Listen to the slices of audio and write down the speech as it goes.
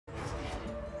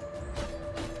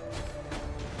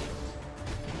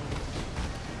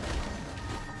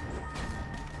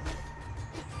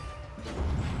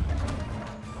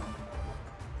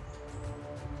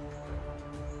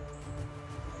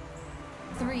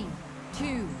2,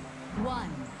 1,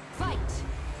 fight!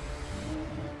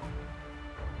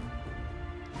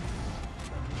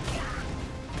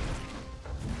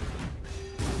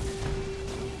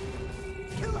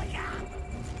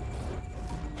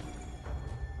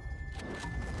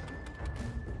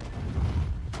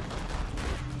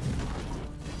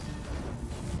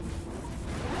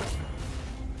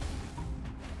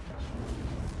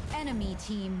 Enemy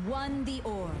team won the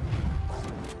orb.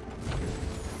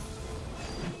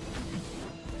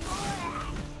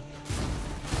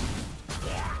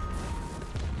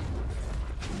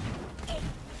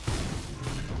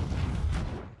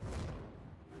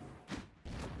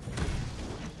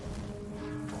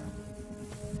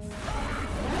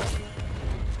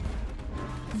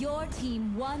 Your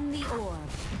team won the orb.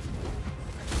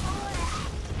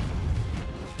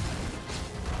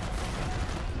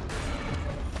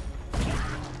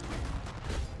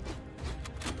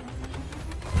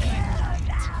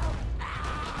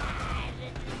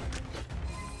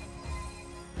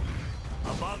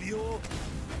 Above you.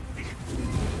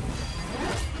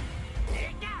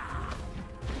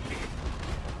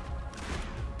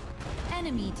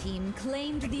 Enemy team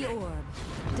claimed the orb.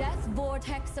 Death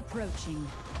vortex approaching.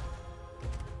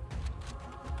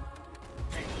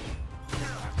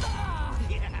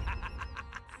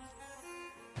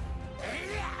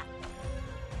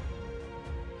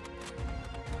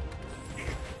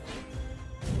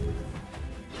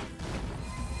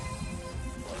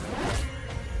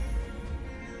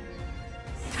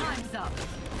 Time's up.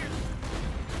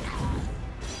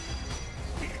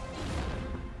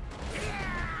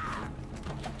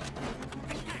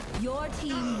 Your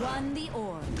team won the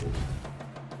orb.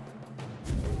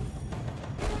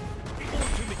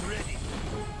 Ultimate ready.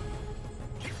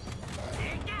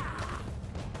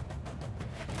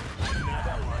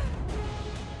 Another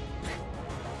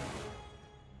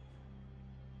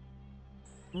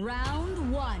one.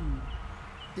 Round 1.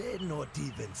 Did not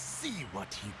even see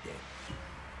what he did.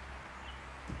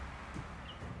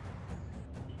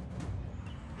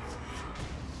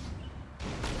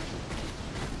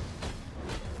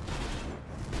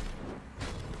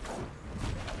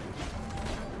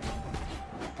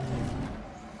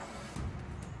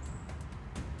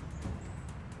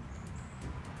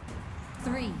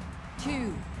 Three,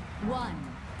 two, one,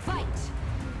 fight!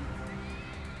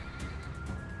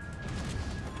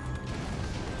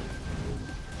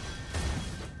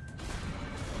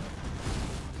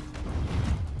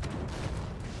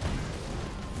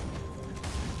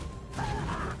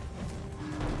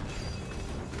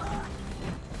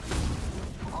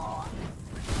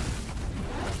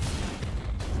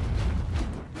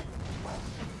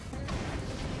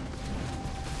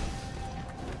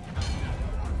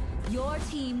 Your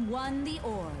team won the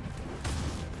orb.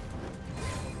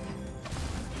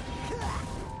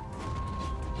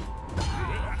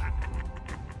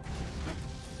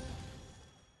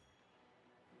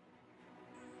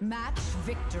 Match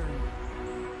victory.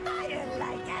 Fire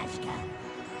like Ashka.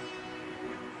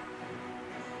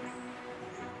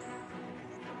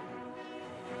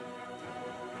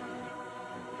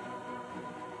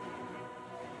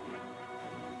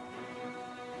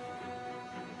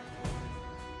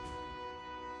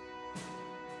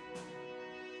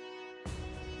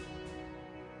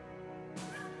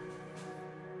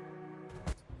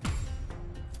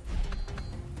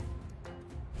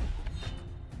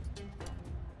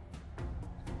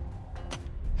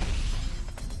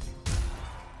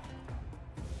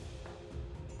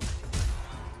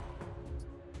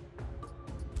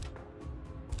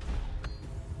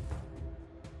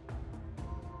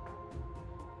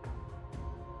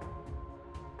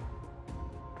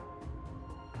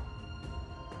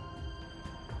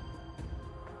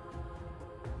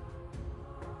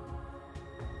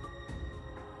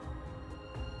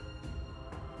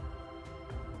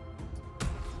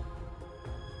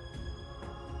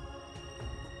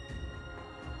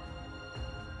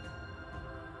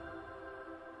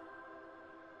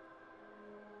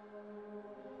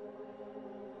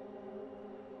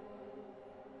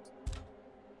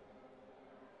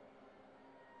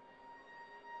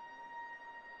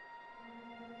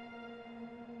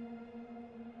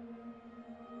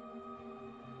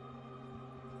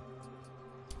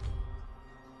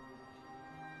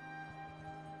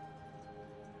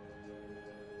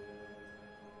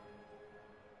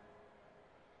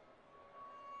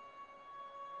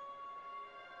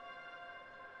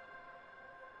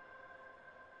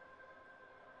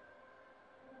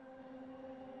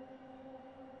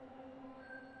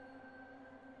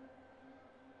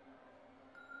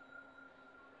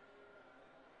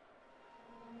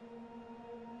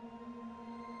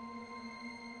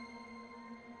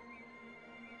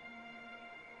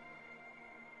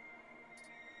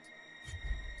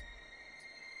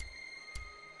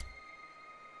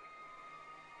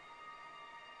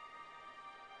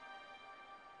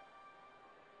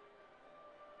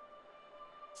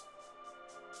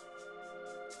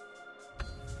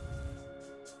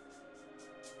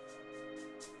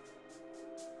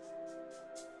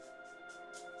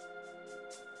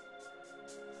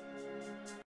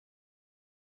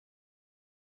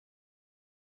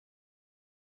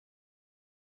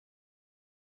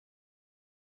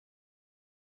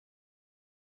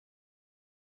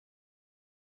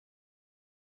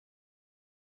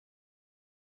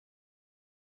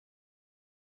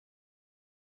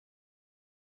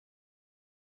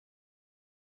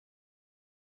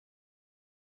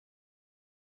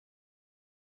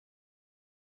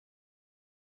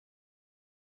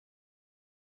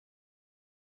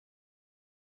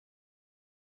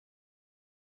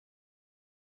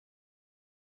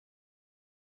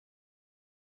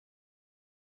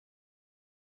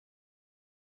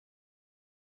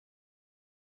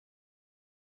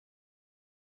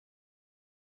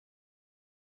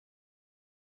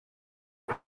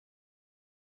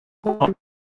 Oh,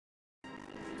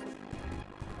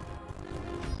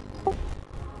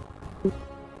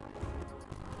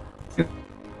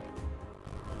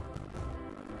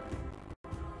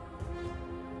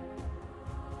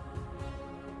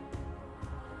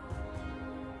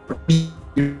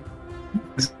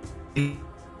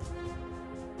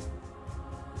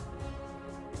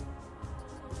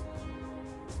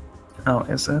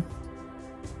 is it?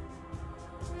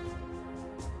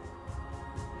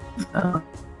 Oh.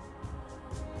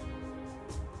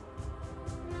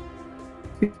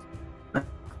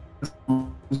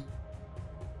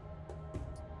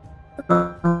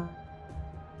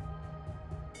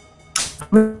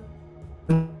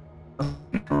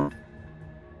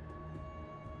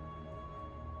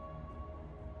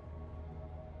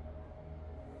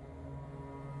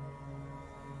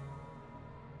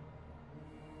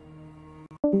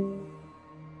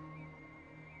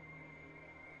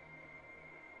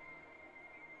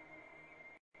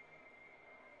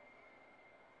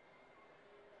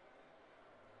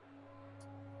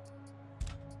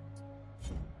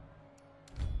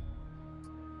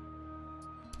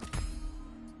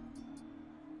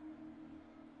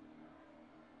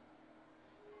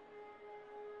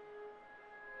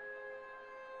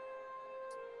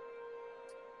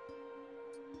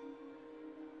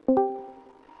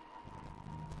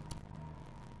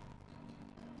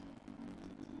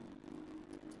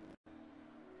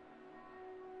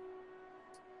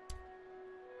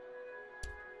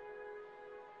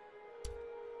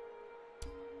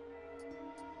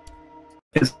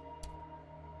 Is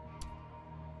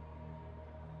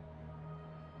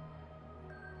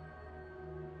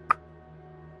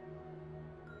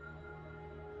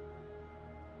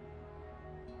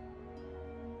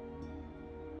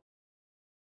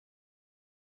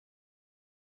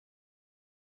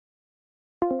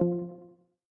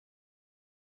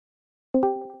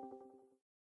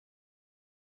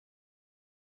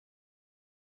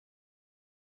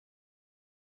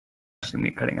me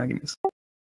cutting out games.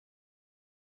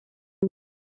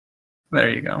 There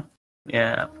you go.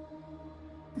 Yeah.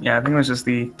 Yeah, I think it was just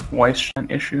the voice chat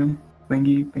issue.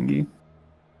 Thingy.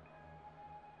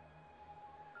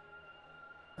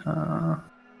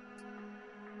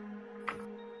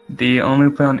 Do you only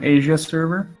play on Asia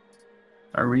server?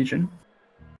 Our region?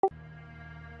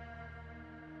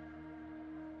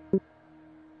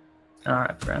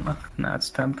 Alright, fair enough. Now it's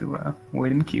time to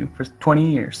wait in queue for 20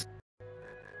 years.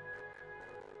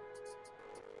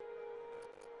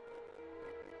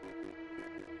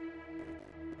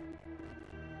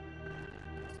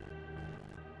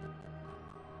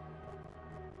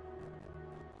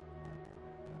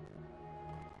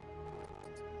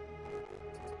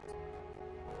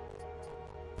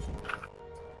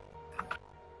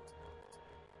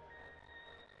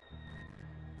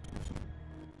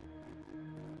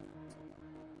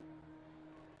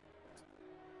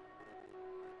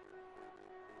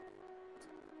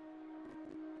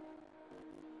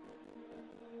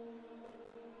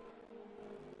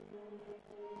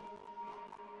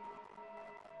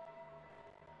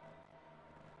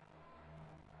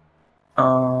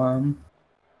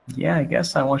 Yeah, I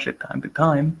guess I watch it time to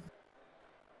time.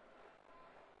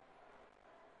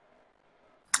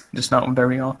 Just not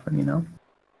very often, you know?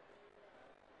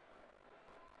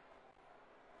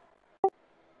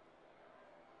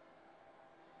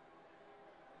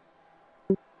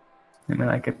 I mean,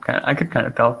 I could kind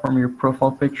of tell from your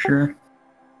profile picture.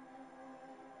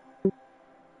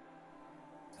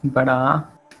 But I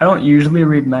don't usually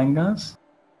read mangas.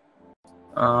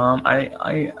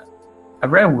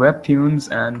 I've read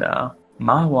webtoons and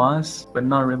manhwas, but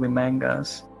not really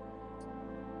mangas.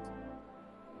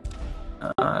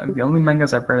 The only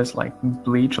mangas I've read is like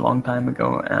Bleach a long time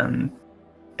ago and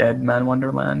Dead Man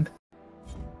Wonderland.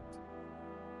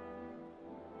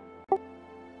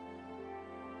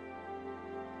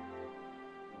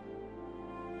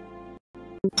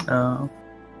 Fair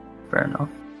enough.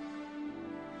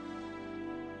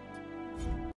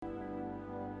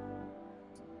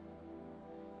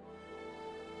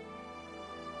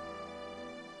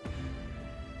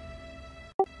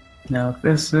 Now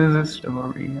this is a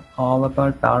story all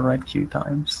about Battlerite queue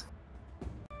times.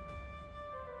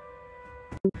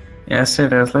 Yes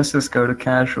it is, let's just go to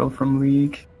casual from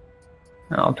League.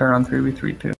 I'll turn on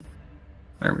 3v3 too.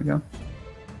 There we go.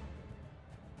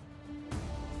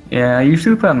 Yeah, I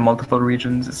usually play on multiple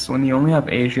regions. It's when you only have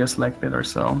Asia selected or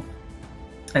so.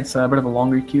 It's a bit of a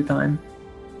longer queue time.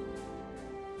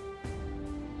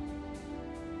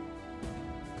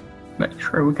 But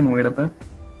sure, we can wait a bit.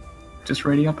 Just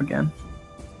ready up again.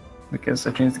 Because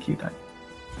I changed the queue time.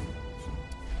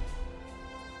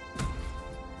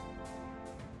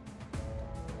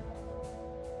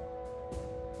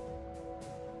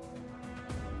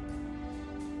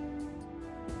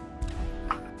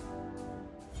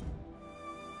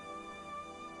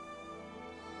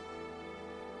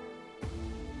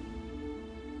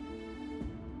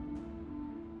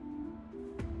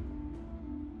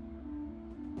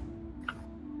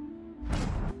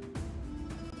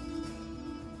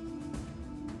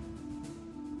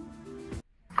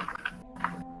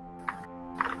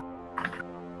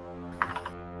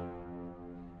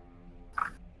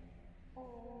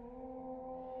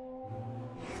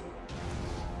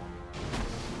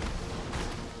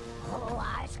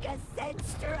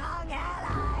 headstrong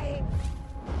ally.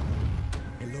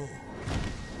 Hello.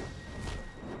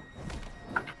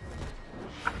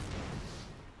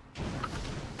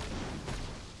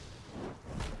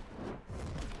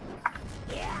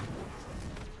 Yeah.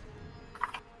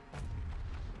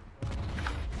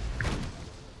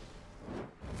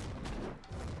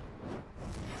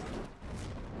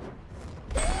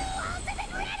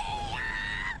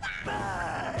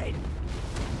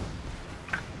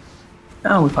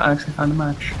 Oh, we actually found a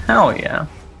match. Hell yeah.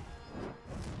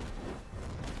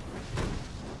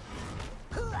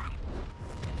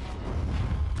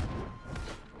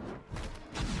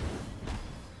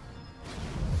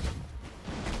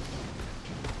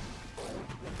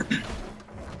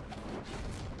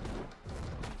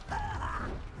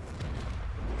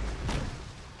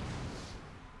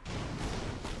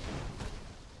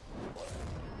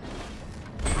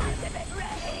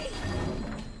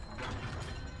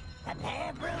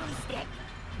 Prepare broomstick.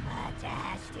 A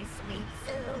dash to sweet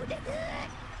soon.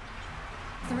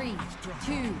 3,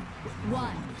 2,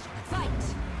 1, fight!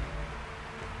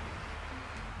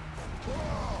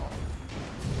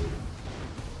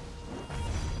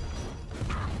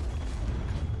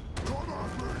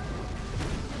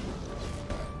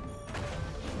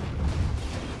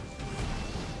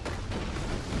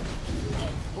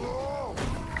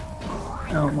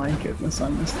 Oh my goodness, I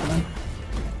missed that.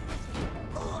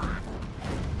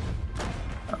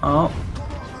 Oh.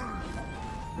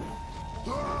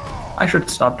 I should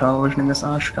stop televisioning this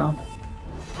Ashka.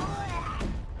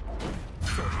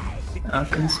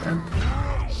 Okay, instead.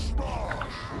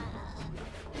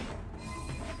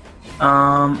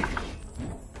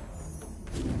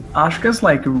 Ashka's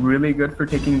like really good for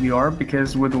taking the orb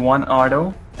because with one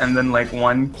auto and then like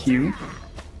one Q,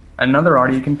 another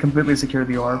auto you can completely secure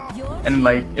the orb. And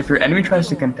like if your enemy tries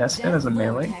to contest it as a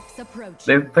melee,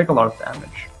 they take a lot of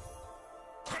damage.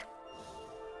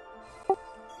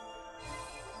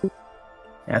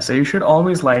 Yeah, so you should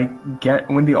always like get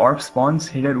when the orb spawns,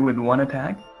 hit it with one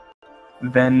attack,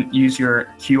 then use your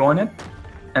Q on it,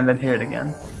 and then hit it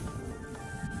again.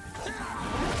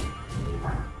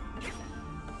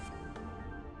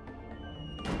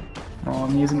 Oh,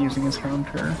 he isn't using his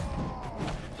counter.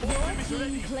 Your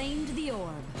team claimed the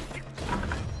orb.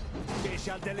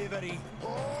 Special delivery.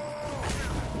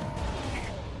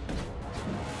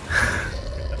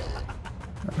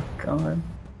 Oh god.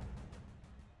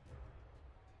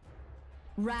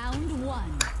 Round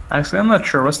 1. Actually, I'm not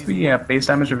sure. What's the base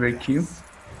damage of your Q?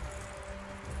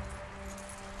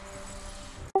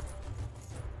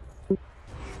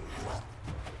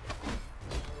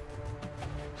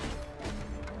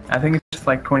 I think it's just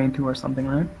like 22 or something,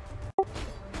 right?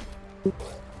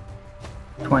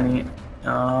 20.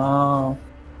 Oh.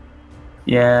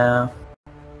 Yeah.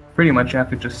 Pretty much you have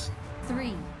to just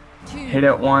 3, 2, hit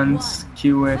it once, 1,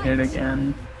 Q it, hit fight.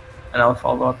 again, and I'll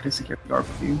follow up to secure the orb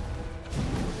for you.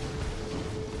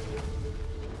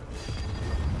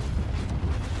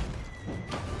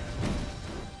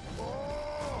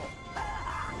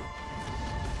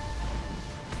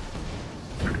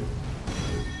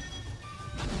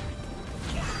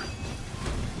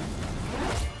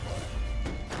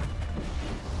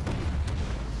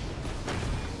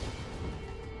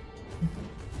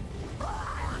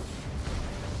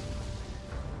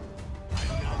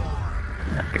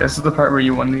 This is the part where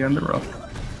you won the under rope.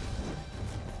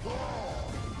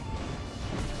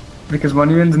 Because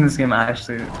 1v1s in this game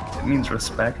actually it means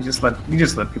respect. You just let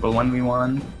people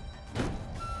 1v1.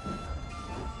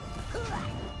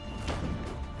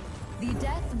 The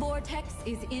death vortex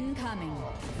is incoming.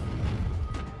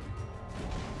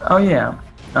 Oh yeah.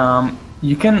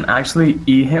 You can actually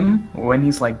E him when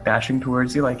he's like dashing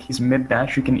towards you, like he's mid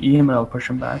dash, you can E him and it'll push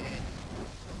him back.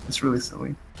 It's really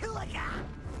silly.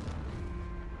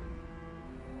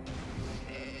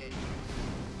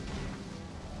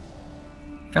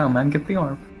 Oh man, get the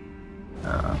orb.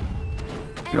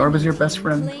 The orb is your best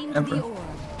friend Claimed ever. the orb.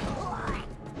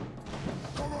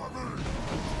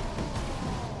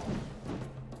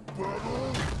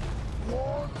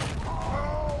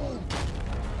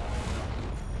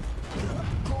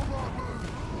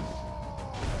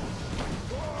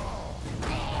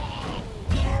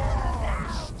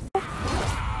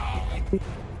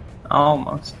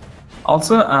 Almost.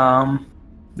 Also,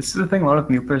 this is the thing a lot of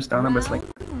new players don't know, but it's like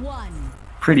Round 1.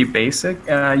 pretty basic.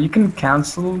 You can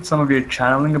cancel some of your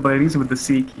channeling abilities with the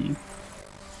C key.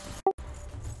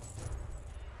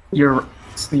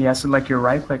 So like your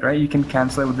right click, right? You can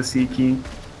cancel it with the C key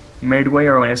midway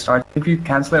or when it starts. If you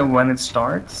cancel it when it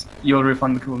starts, you'll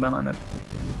refund the cooldown on it.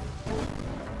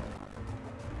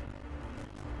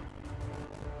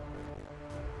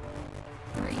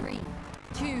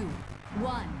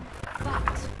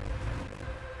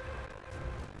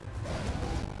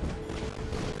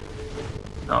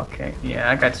 Okay,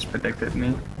 yeah, that guy just predicted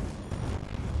me.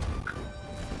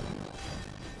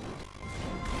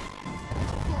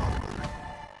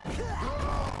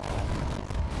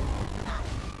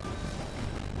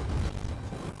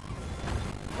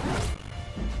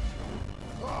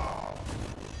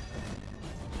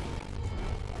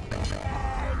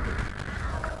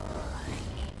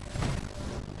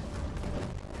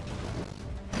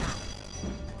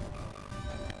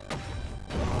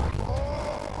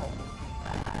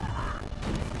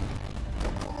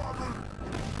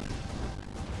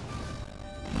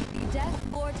 Death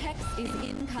Vortex is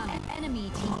incoming.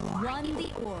 Enemy team won the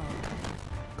orb.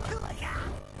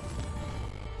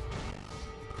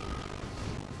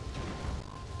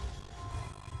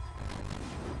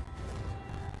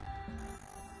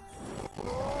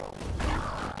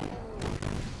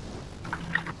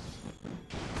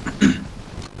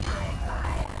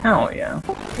 Oh yeah,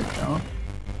 good job.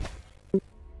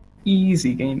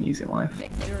 Easy game, easy life.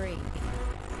 Victory.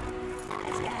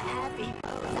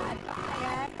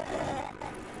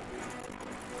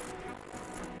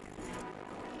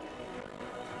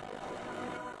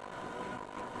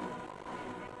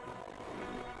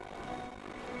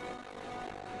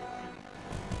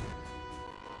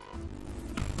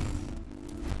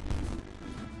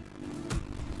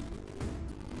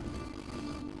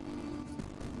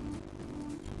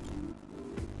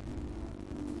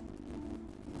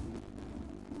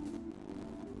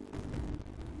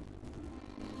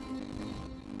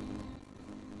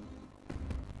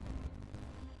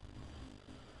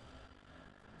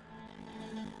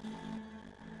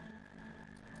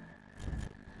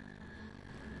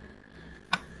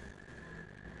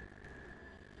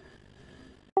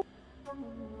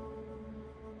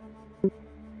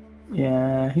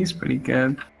 Yeah, he's pretty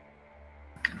good.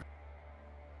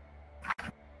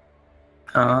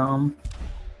 Yeah,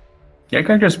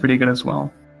 character's pretty good as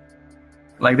well.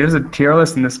 Like, there's a tier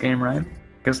list in this game, right?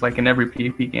 Because like in every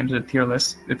PvP game, there's a tier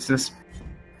list. It's just,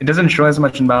 it doesn't show as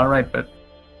much in Battlerite, but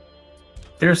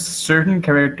there's certain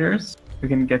characters who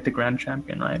can get the Grand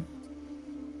Champion, right?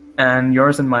 And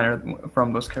yours and mine are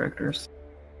from those characters.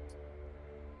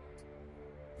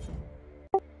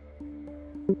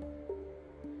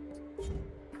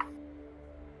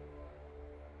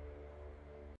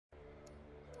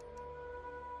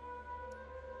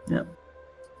 Yeah.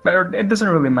 But it doesn't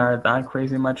really matter that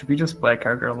crazy much. If you just play a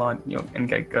character a lot, you know, and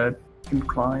get good, you can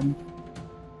climb.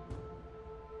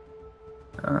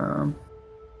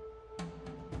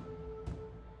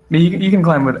 But you can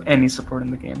climb with any support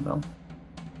in the game, though.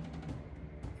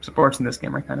 Supports in this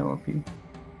game are kind of OP.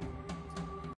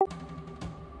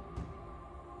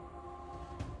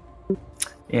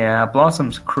 Yeah,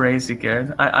 Blossom's crazy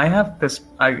good. I have this.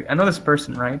 I know this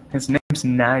person, right? His name's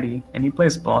Natty, and he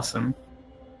plays Blossom.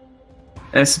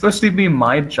 And it's supposed to be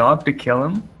my job to kill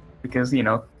him because, you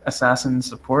know, assassin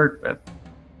support, but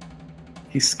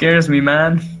he scares me,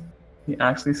 man. He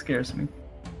actually scares me.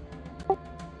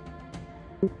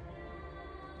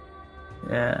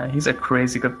 Yeah, he's a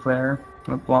crazy good player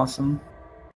with Blossom.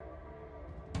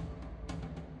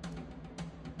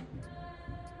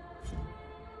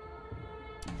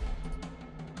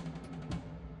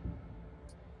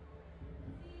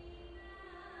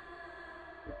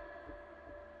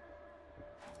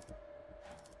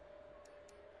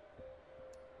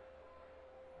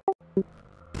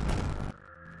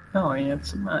 Oh, yeah,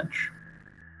 it's a match.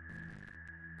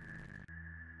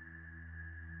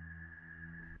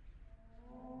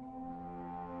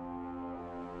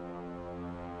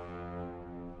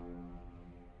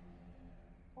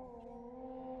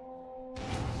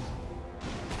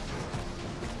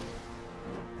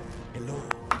 Hello.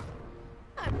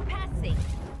 I'm passing.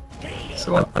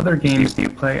 So what other games do you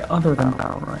play other than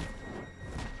Battlerite?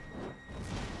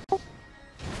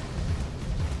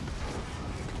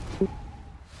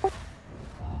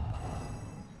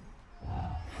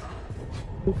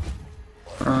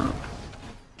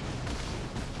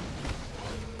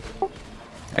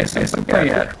 I still play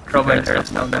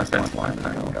Trailblazers, no, that's one.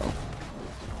 I don't know.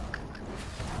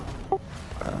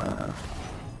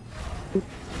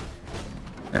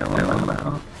 I don't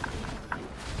know.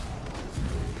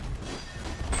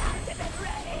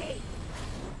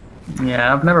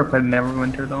 Yeah, I've never played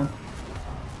Neverwinter though.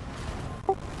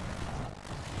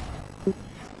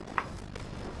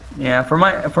 Yeah, for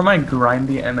my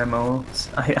grindy MMOs,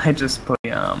 I just play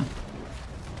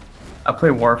I play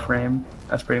Warframe.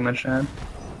 That's pretty much it.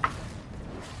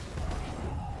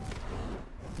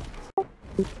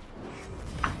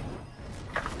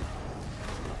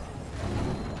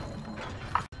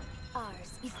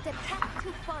 Ours is the path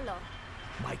to follow.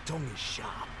 My tongue is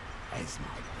sharp as my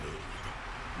blade.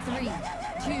 3,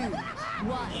 2,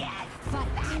 1, fight.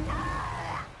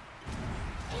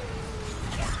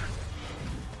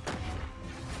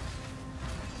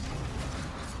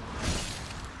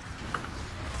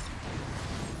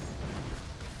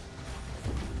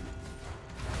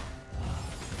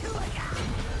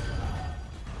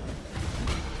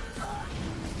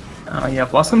 Oh yeah,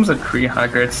 Blossom's a tree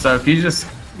hugger, so if you just,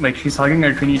 like, she's hugging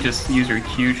her tree and you just use her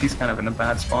Q, she's kind of in a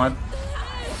bad spot.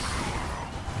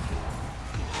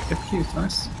 Good Q,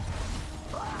 nice.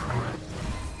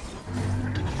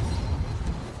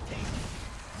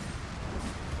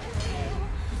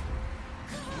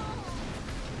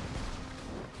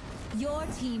 Your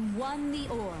team won the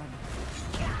orb.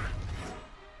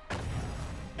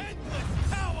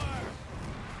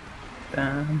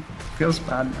 Damn, feels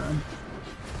bad, man.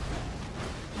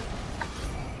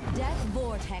 Death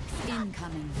vortex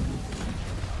incoming.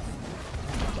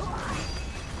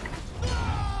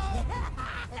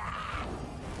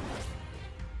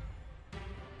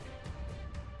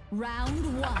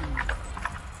 Round 1.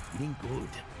 Feeling good.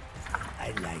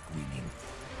 I like winning.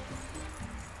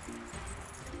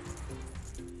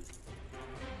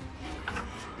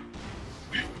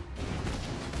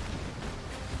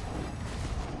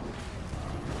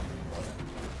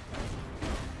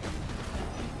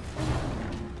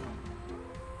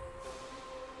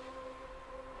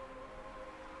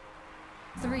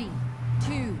 Three,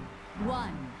 two,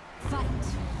 one, fight.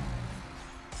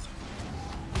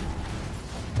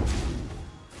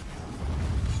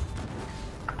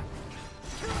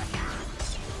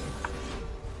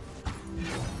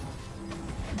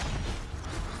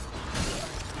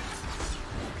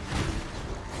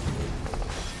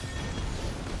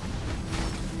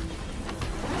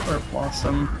 Poor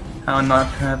Blossom. How not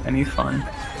to have any fun.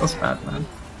 Feels bad, man.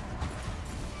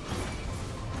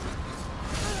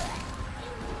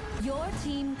 Your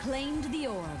team claimed the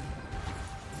orb.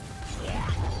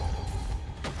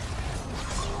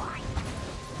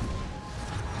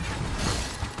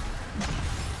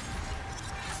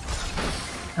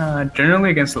 Generally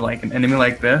against like an enemy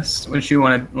like this, when you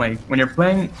want to, like, when you're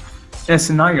playing in a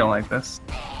scenario like this,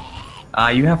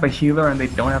 you have a healer and they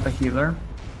don't have a healer.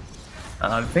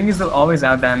 The thing is they'll always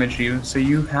out-damage you, so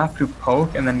you have to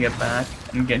poke and then get back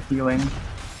and get healing.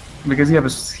 Because you have a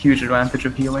huge advantage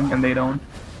of healing and they don't.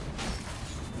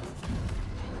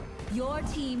 Your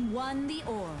team won the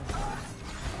orb.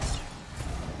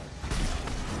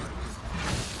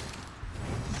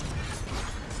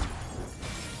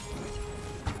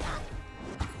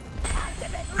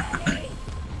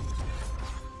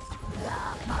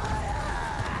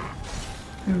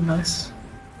 Ooh, nice.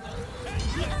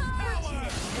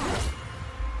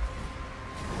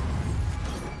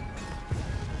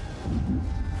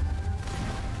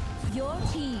 Your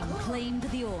team claimed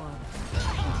the orb.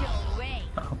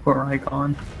 Oh, poor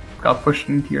Icon. Got pushed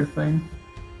into your thing.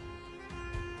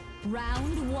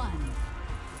 Round 1.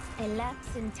 A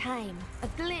lapse in time, a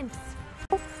glimpse.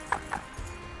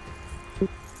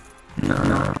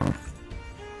 No.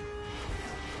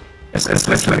 It's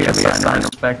literally a sign of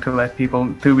respect to let people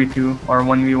 2v2 or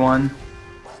 1v1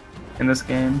 in this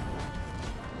game.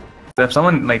 So if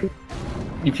someone, like,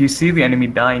 if you see the enemy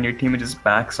die and your teammate just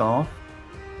backs off,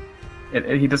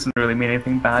 he doesn't really mean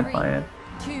anything bad by it.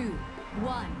 2,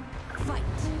 1, fight.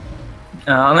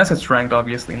 Unless it's ranked,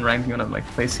 obviously. In ranked, you wanna, like,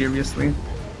 play seriously.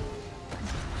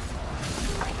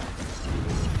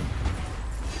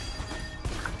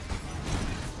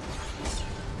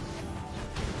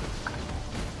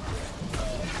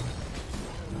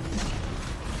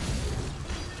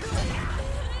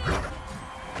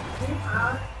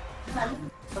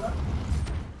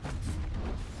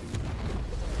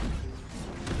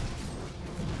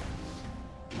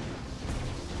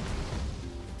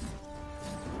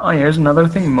 Oh, here's another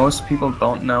thing most people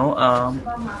don't know.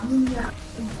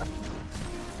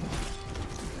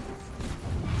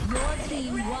 Your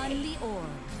team won the orb.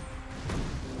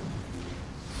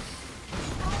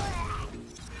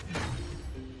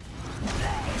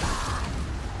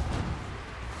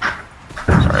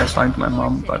 Sorry, I was talking to my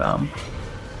mom, but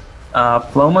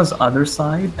Ploma's other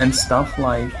side and stuff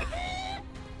like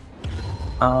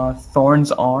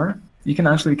Thorns R, you can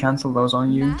actually cancel those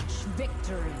on you. Match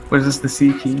victory. Which is the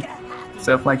C key.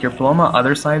 So if like your Paloma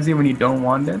other sides you when you don't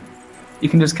want it, you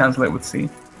can just cancel it with C.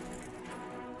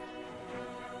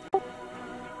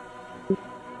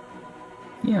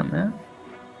 Yeah, man.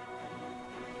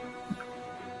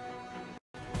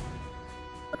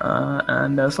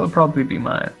 And this will probably be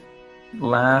my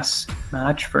last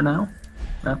match for now.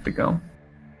 I have to go.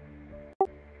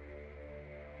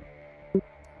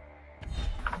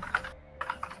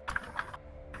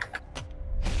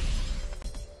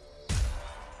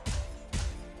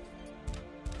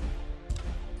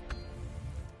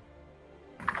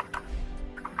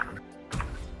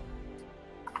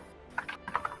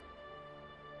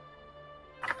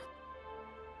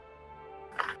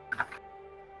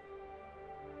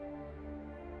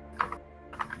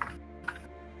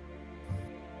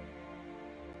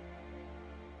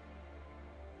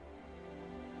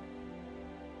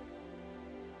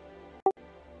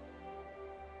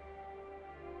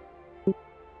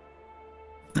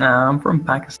 Nah, I'm from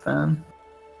Pakistan.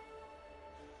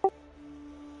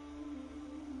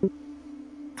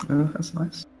 Oh, that's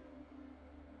nice.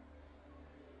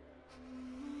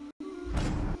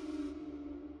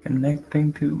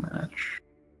 Connecting to match.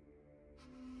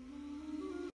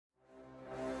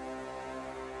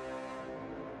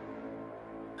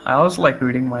 I always like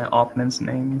reading my opponent's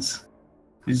names.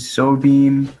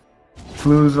 Zobeen,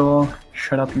 Fluzal,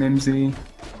 Shut Up Mimsy.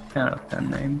 10 out of 10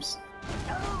 names.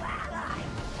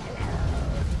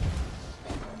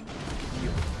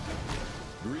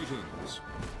 Greetings.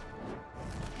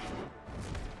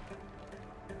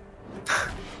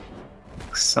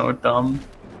 So dumb.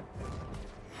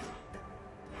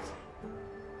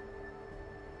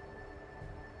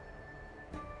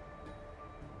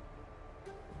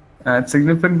 It's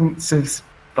significantly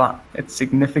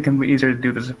easier to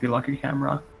do this if you lock your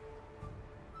camera.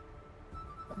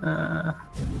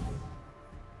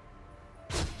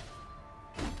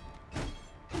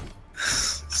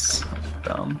 So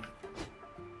dumb.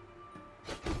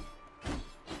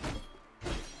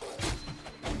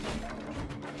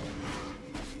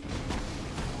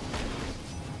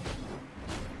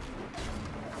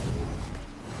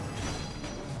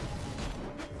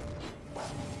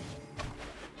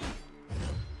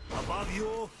 Above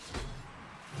you.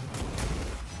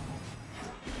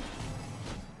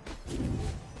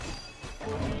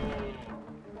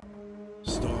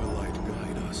 Starlight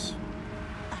guide us.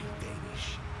 I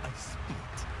vanish. I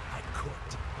spit. I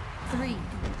cut. 3,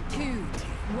 2,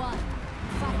 1,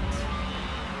 fight.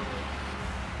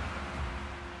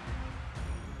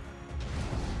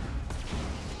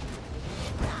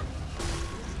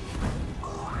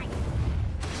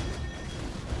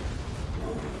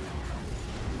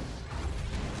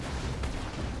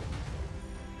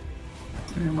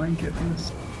 Oh my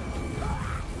goodness.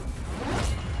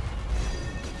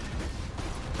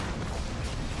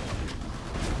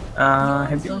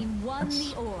 Have you? Team won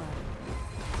the orb.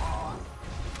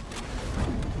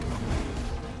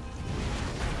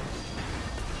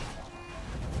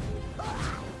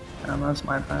 That's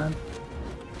my bad.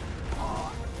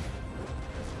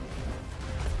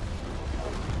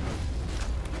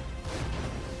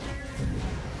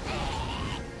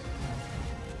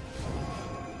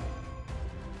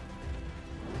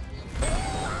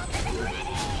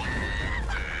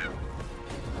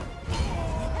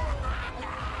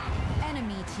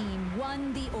 Enemy team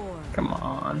won the orb. Come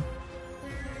on.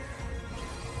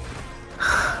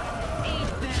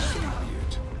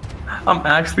 I'm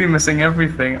actually missing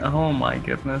everything. Oh my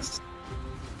goodness.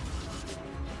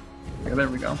 Okay, there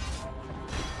we go.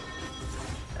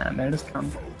 And there it is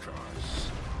come.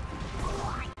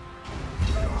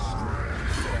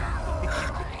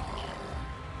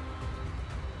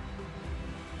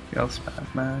 Feels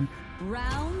bad, man.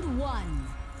 Round 1.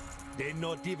 They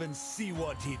not even see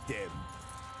what hit them.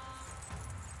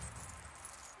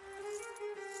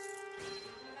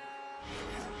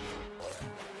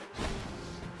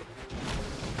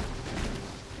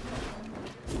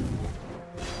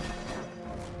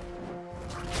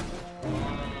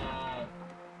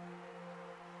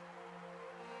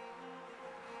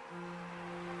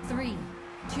 Three,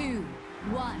 two,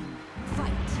 one,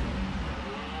 fight.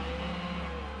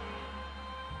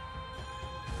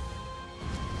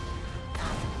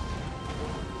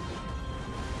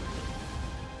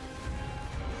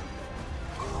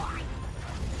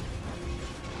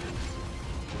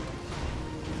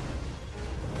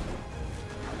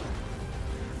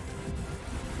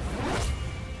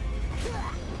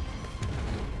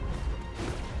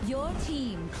 Your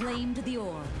team claimed the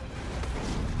orb.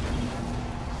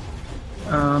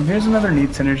 Here's another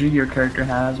neat synergy your character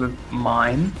has with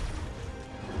mine.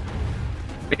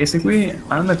 Basically,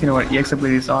 I don't know if you know what EX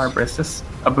abilities are, but it's just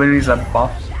abilities that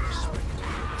buff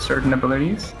certain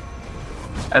abilities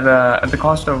at the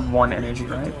cost of 1 energy,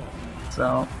 right?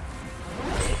 So,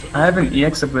 I have an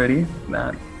EX ability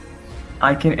that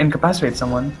I can incapacitate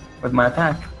someone with my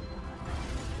attack.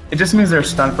 It just means they're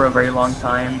stunned for a very long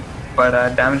time,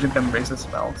 but damaging them raises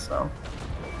spell, so.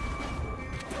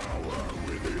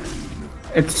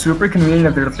 It's super convenient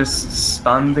if they're just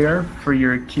stunned there for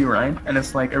your Q, right? And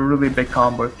it's like a really big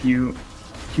combo. If you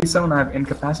Q someone I have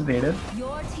incapacitated,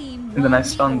 and then I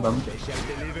stun them,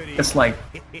 it's like,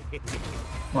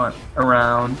 what,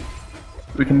 around,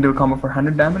 we can do a combo for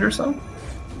 100 damage or so?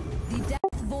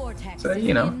 So,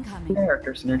 you know,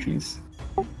 character synergies.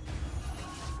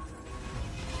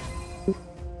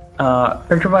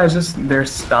 Petrify is just, they're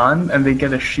stunned and they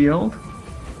get a shield.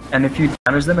 And if you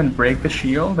damage them and break the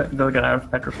shield, they'll get out of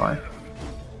Petrify.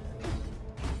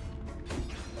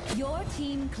 Your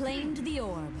team claimed the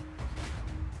orb.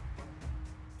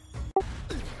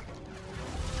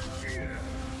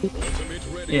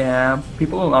 Yeah,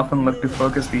 people will often look to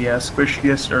focus the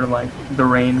squishiest or like the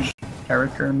ranged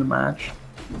character in the match.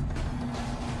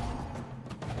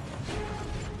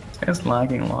 This guy's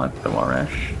lagging a lot, the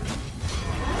Waresh.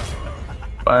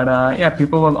 But yeah,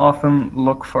 people will often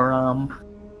look for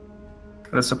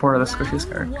the support of the squishiest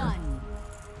character.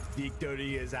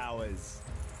 Victory is ours.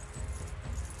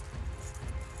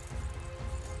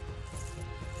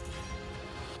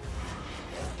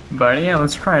 But yeah,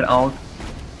 let's try it. I'll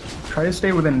try to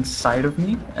stay within sight of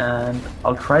me, and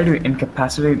I'll try to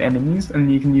incapacitate enemies, and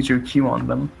you can use your Q on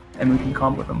them, and we can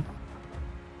combo them.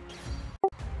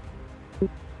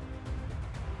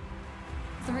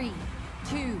 3,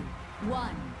 2,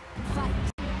 1, fight.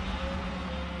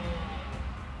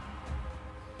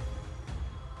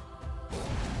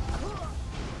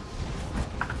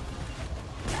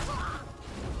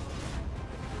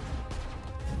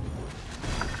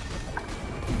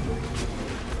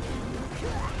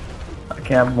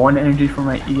 Okay, I have 1 energy for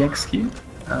my EXQ.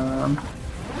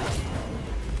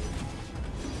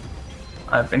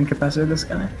 I've incapacitated this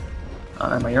guy.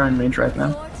 You're in range right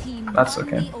now. That's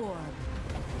okay.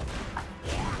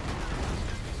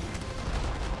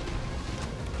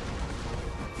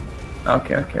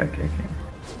 Okay.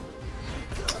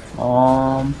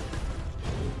 Out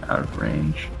of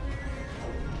range.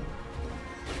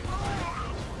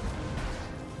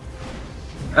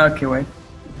 Okay, wait.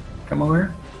 Come over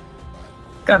here.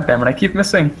 God damn it, I keep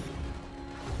missing.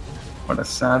 What a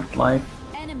sad life.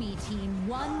 Enemy team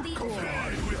won the orb.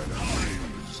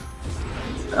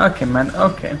 Okay, man,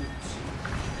 okay.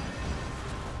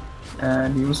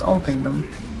 And he was ulting them.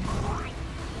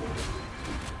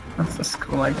 That's just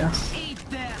cool, I guess.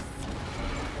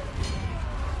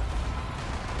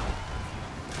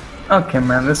 Okay,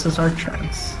 man, this is our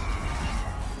chance.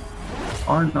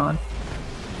 Or not.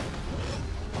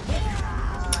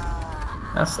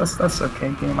 That's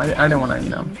okay, game. I don't wanna, you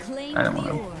know, I don't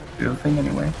wanna do the thing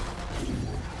anyway.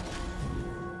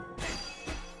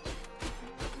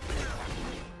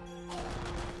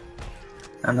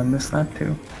 And I missed that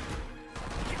too.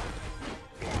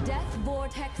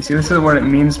 You see, this is what it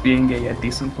means being a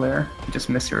decent player. You just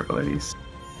miss your abilities.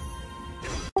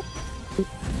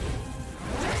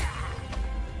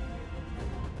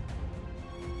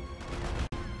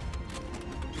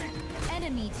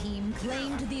 Enemy team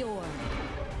claimed the orb.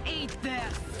 Eat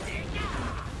this!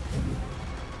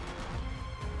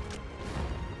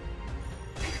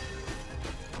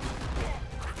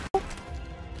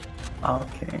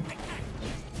 Okay.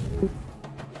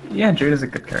 Yeah, Jade is a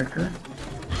good character.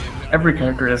 Every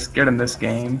character is good in this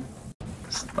game.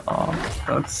 Stop.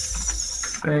 Let's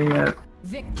say it.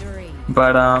 Victory.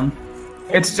 But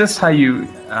it's just how you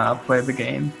play the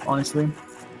game, honestly.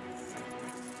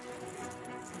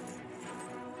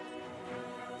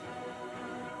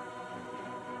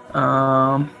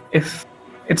 If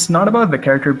it's not about the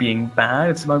character being bad,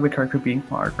 it's about the character being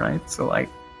hard, right? So like,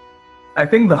 I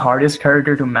think the hardest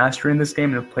character to master in this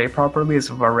game and to play properly is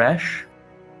Varesh,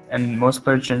 and most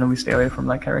players generally stay away from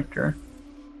that character.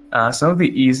 Some of the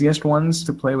easiest ones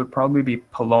to play would probably be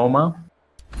Paloma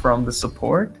from the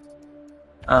support,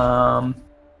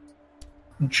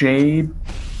 Jade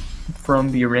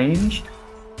from the ranged,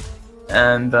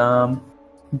 and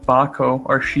Bako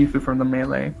or Shifu from the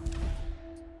melee.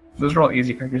 Those are all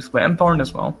easy characters to play, and Thorn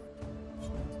as well.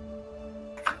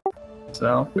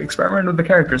 So, experiment with the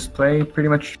characters, play pretty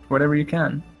much whatever you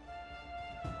can.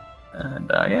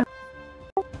 And yeah.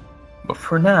 But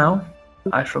for now,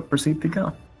 I shall proceed to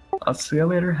go. I'll see you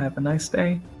later, have a nice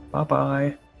day, bye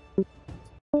bye.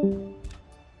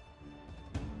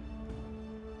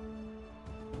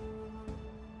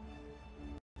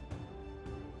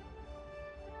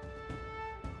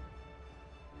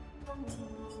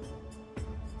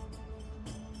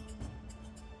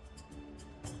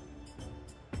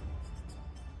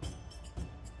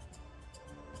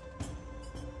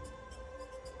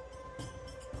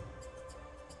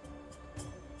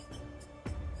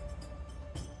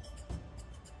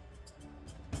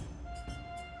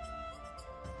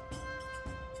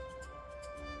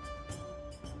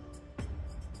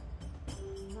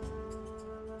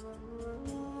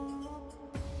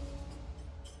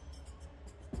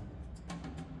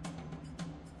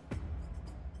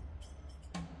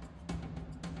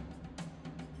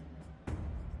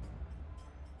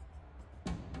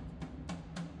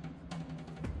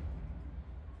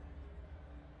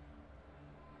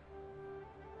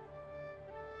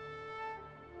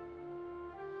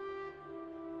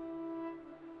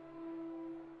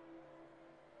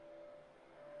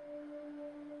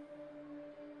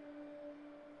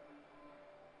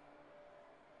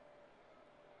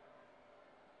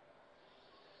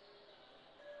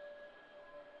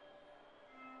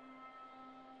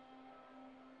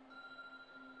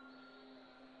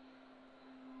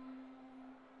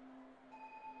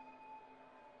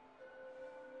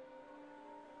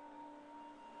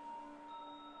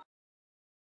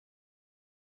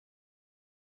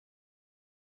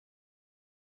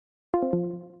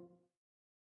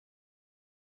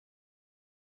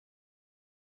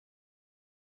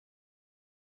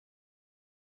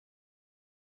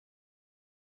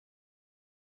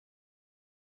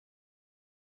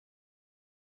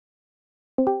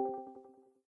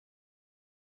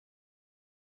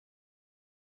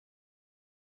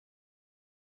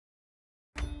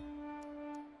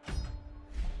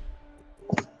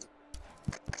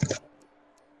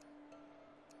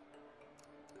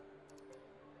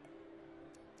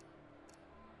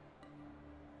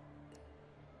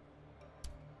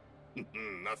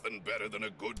 Nothing better than a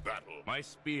good battle. My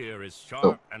spear is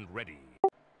sharp and ready.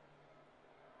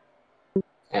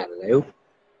 Hello.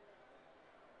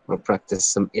 I'll practice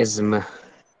some ism. Oh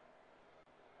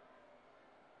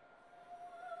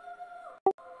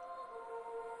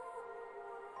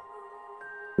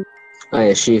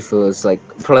yeah, Shifu is like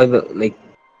probably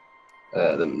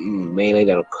the melee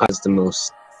that requires the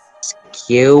most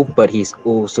skill, but he's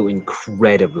also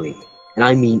incredibly, and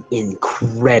I mean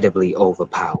incredibly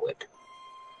overpowered.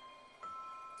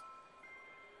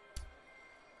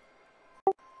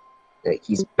 Like,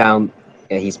 he's bound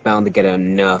to get a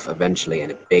nerf eventually,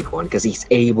 and a big one, because he's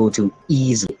able to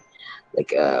easily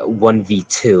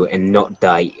 1v2 and not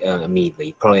die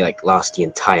immediately. Probably like last the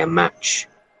entire match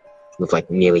with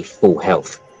like nearly full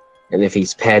health. And if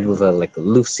he's paired with a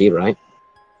Lucy, right?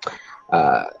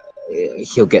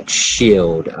 He'll get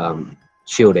shielded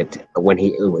when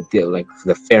for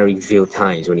the very few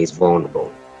times when he's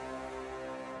vulnerable,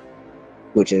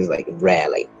 which is like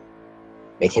rarely,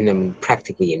 making him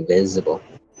practically invisible.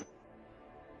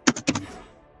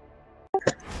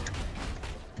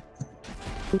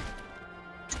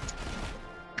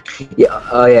 Yeah,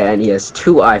 oh yeah, and he has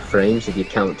 2 iframes if you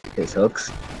count his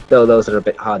hooks, though those are a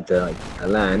bit hard to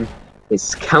land.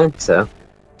 His counter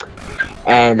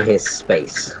and his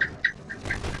space.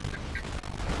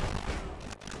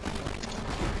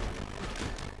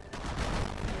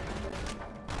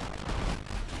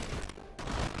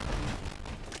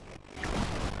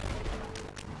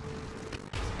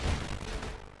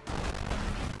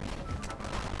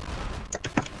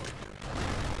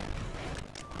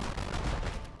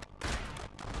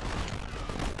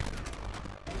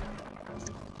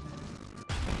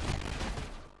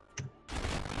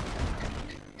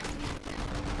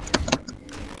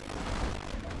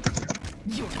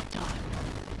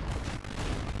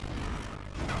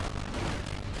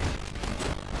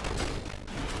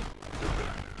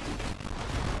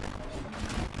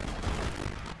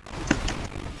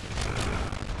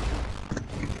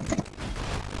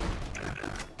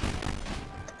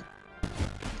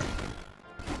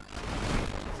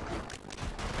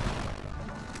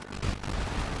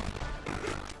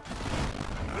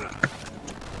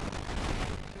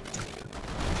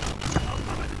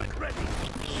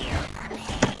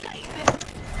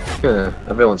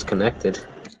 Everyone's connected.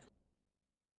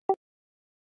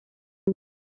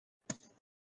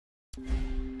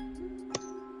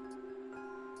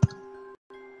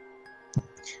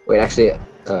 Wait, actually,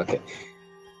 okay.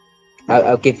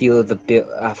 I'll give you the build.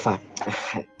 Fuck.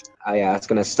 I was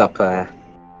gonna stop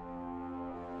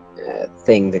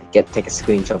thing to take a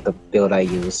screenshot of the build I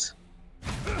use.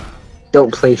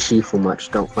 Don't play Shifu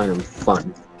much. Don't find him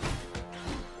fun.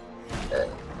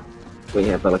 We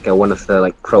have one of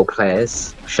the pro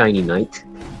players, Shiny Knight.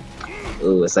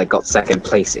 Ooh, as I got 2nd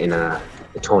place in the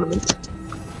tournament.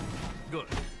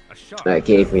 That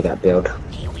gave me that build. Are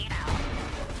you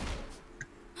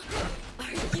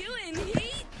in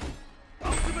heat?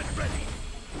 Ultimate ready.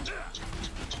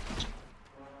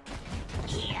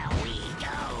 Here we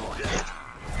go.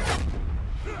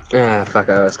 Ah, fuck!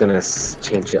 I was gonna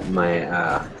change up my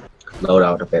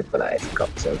loadout a bit, but I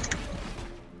forgot to.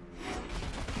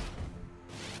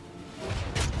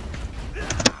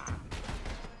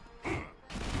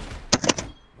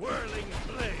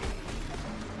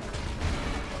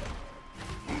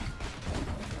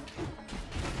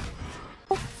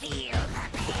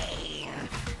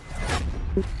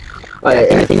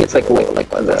 I think it's the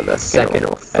 2nd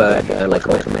or 3rd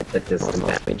ultimate that does the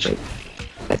damage.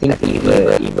 I think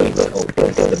Eva's ult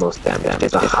does the most damage.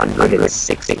 There's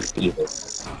 106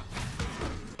 Evas.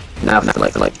 Enough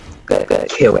to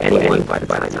kill anyone by the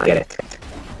time you get it.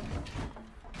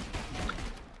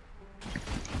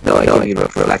 No, I give you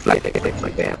reflect like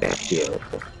they have that shield.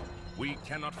 We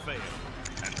cannot fail,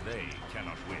 and they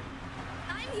cannot win.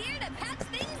 I'm here to patch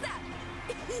things up.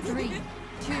 3,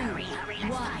 2,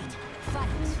 1, fight.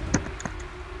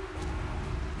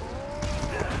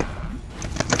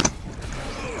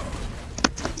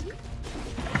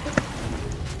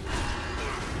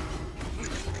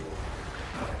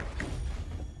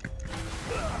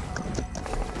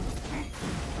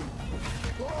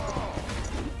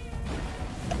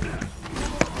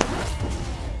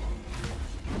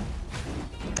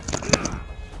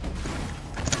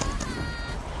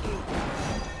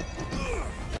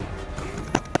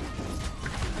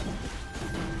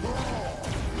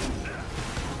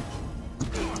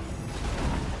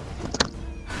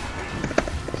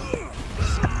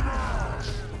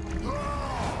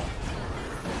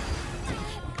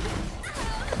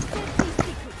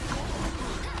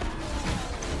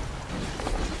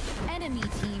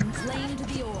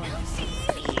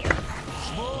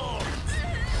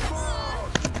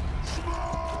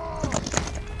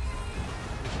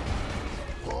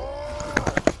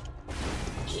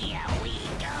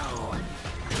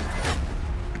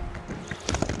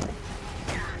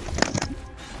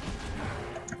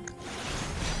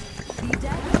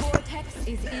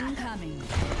 is incoming.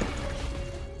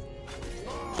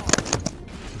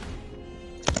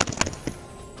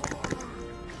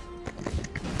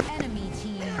 Enemy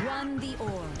team won the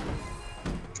orb.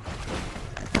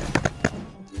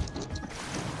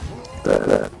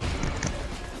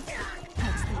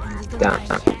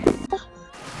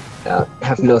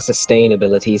 Have no sustain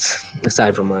abilities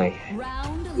aside from my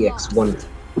Round EX1. lost.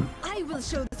 I will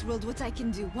show this world what I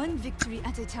can do, one victory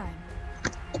at a time.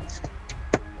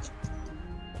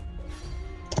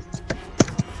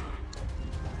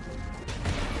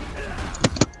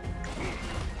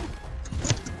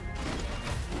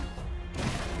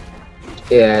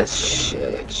 Yeah,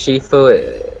 Shifu.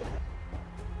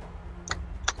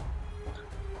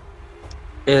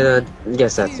 Yeah, I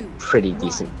guess that's a pretty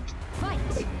decent, like,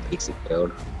 basic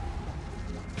build.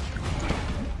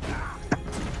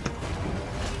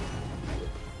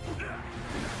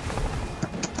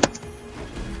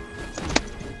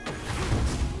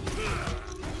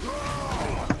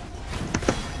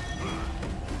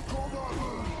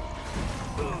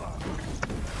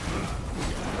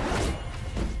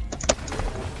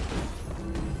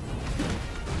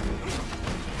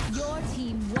 Your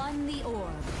team won the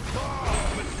orb.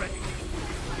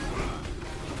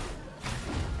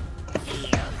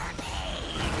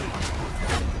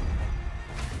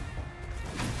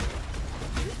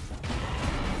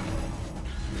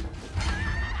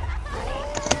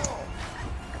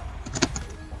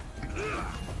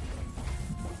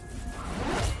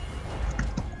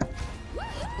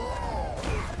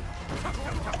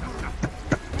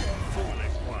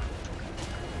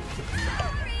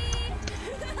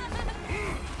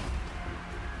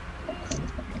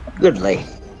 Good lay.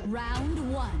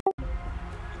 Round one.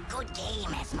 Good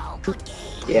game, Esmo. Good game.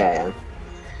 Yeah.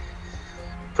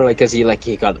 Probably because he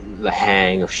got the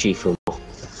hang of Shifu.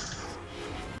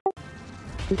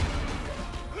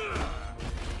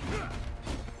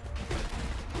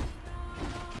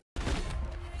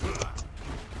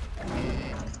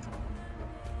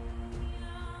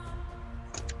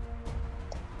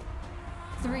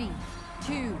 Three,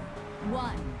 two,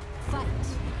 one, fight.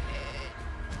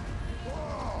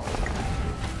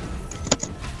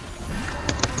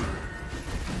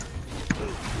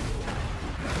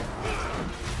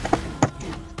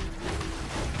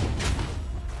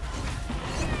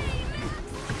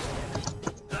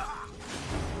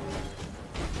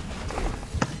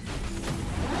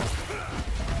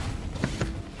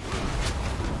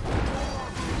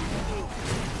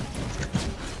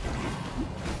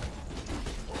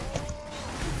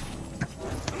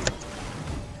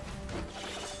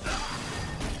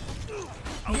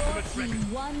 Your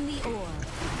team won the orb.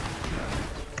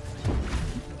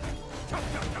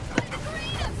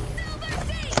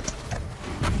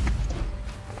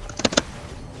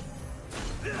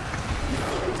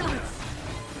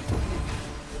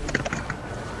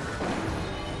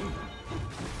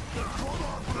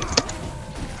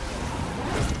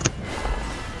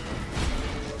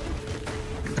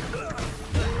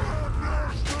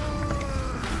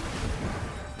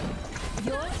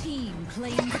 Your team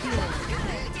claims the orb.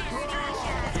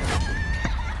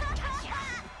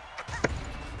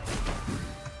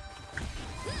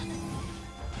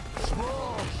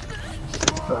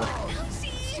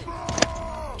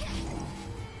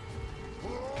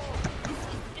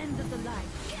 End of the line.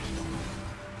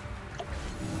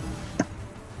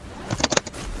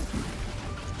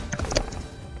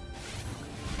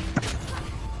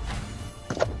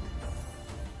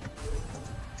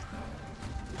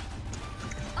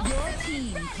 Your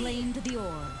team claimed the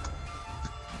orb.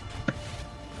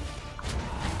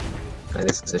 And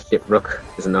this is a shit rook.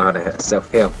 Doesn't know how to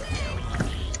self-heal.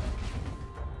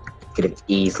 Could have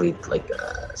easily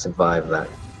survived that.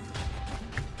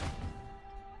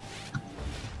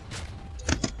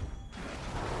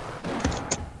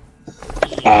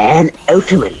 And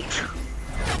ultimate.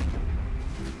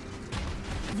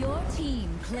 Your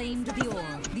team claimed the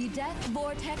orb. The death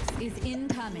vortex is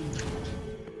incoming.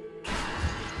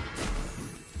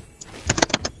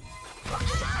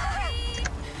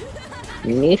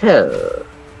 Neato.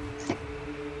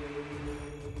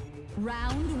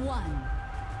 Round one.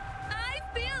 I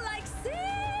feel like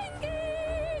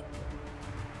singing.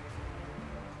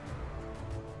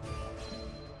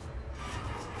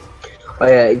 Oh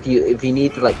yeah, if you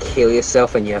need to heal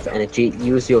yourself and you have energy,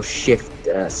 use your shift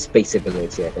space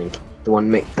ability. I think the one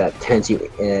that turns you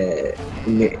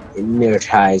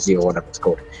mirrorize you or whatever it's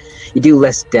called. You do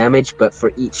less damage, but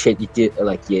for each hit you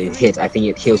hit, I think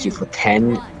it heals you for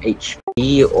 10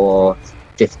 HP or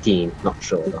 15. Not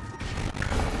sure though.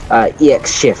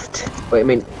 EX shift. Wait, I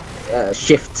mean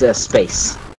shift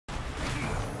space.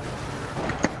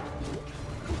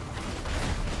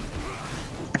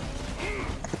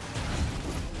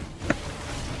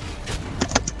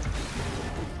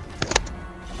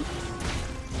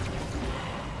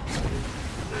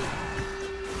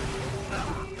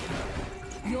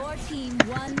 Your team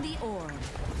won the orb.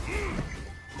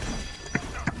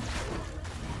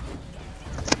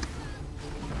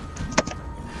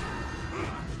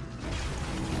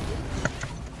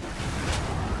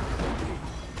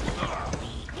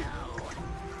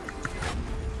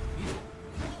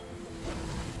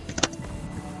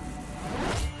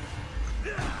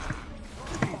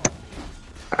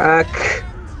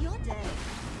 You're dead.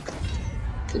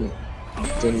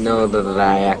 Didn't know that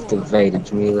I activated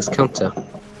Jamila's counter.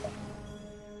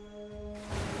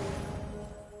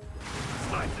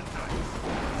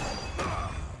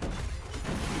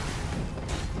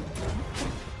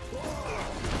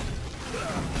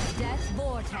 Death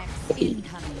vortex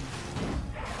incoming.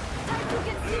 Time to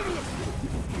get serious.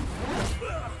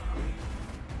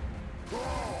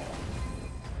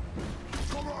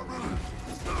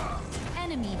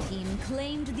 Enemy team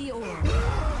claimed the orb.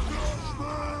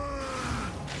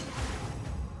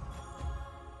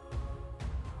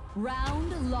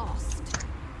 Round lost.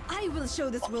 I will show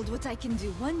this world what I can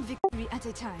do, one victory at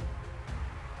a time.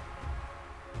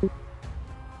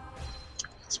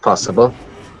 It's possible.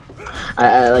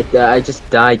 I just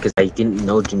died because I didn't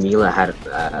know Jamila had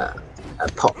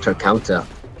popped her counter.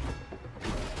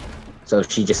 So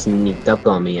she just sneaked up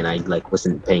on me and I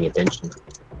wasn't paying attention.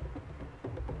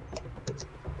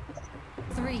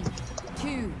 3,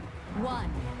 2,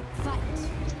 1, fight.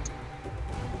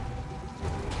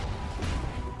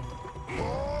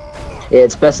 Yeah,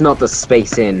 it's best not to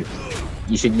space in.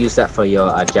 You should use that for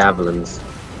your javelins.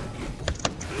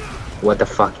 What the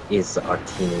fuck is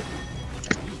Artini?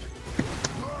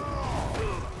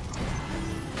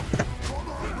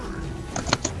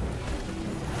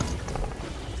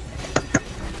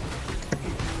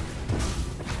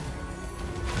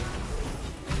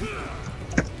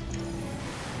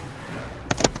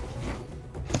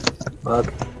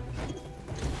 Fuck.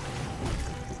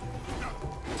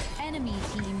 Enemy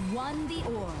team won the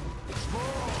orb.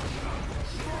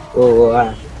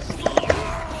 Oh,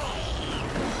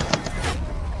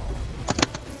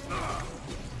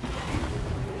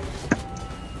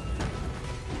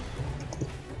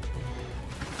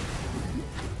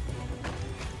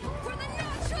 For the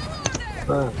natural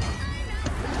order!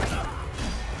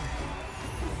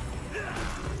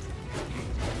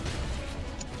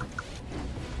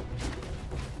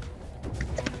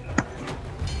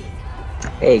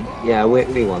 Hey, yeah,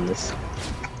 we won this.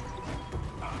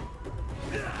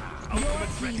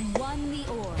 Your team won the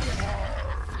orb.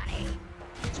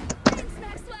 Thanks,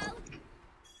 Maxwell.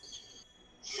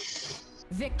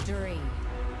 Victory.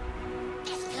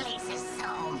 This place is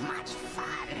so much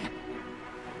fun.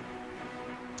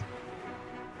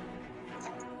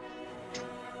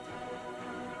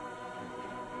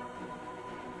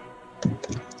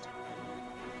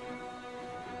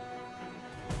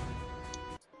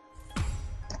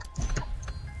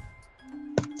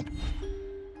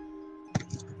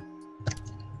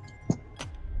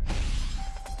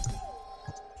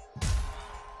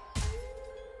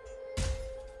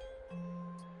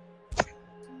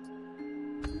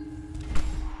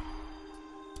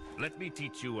 Let me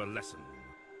teach you a lesson.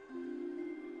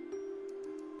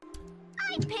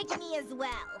 I'd pick me as well.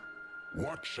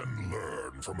 Watch and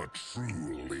learn from a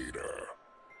true leader.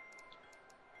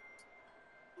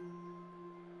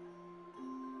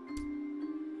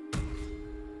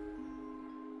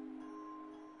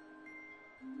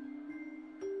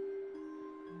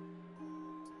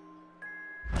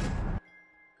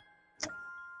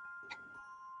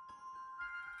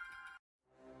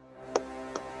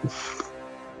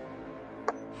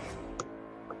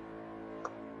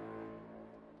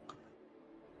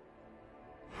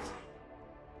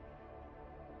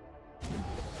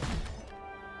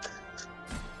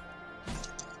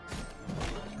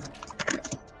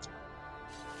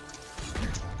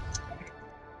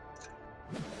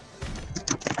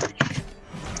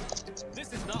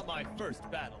 This is not my first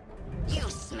battle. You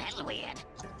smell weird.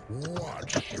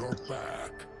 Watch your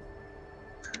back.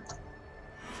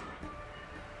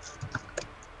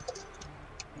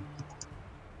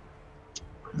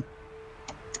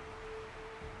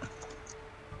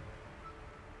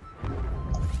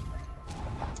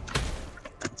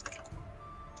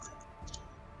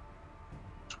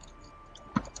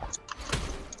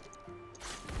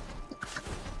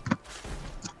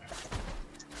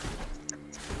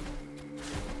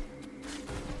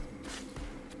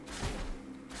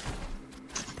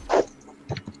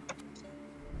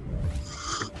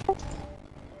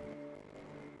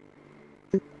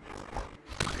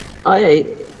 Oh yeah,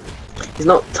 he's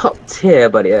not top tier,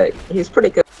 but he's pretty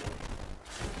good.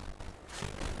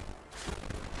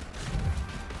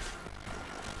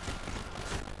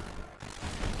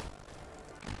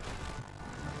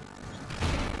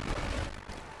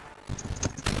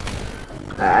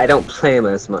 I don't play him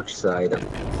as much, so I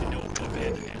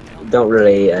don't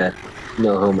really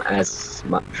know him as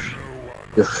much.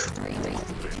 But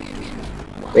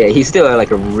yeah, he's still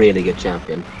like a really good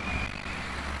champion.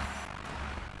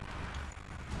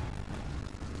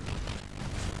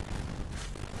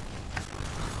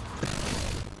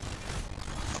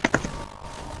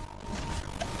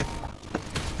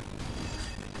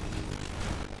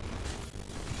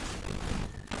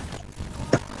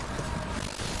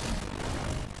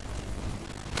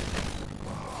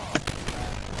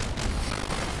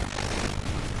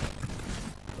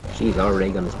 Jeez, our ray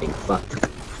gun is being fucked.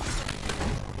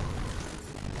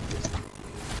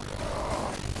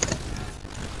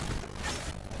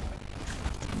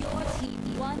 Your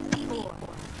team won the orb.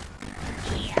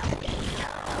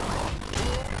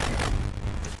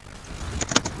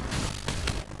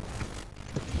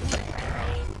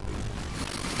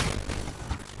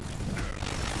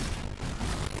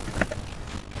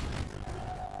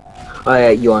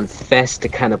 You infest to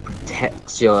kind of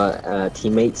protects your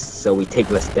teammates, so we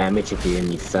take less damage if you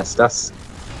infest us,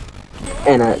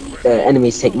 and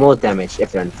enemies take more damage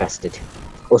if they're infested.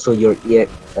 Also, your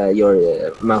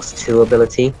mouse 2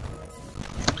 ability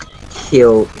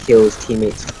heals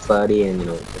teammates for 30, and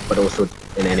but also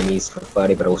enemies for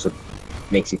 30, but also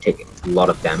makes you take a lot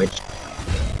of damage.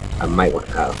 I might want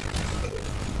to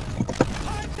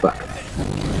fuck.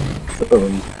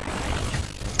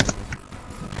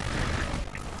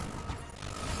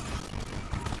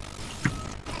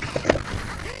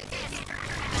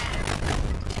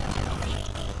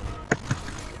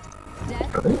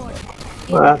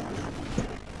 Well,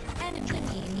 Enemy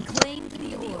team claimed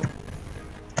the orb.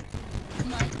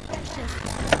 My precious.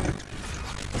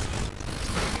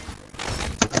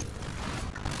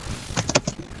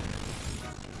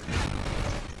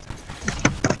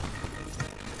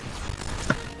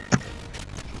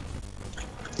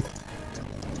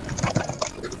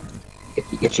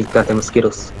 itchy goddamn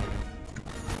mosquitoes.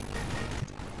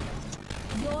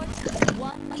 Your team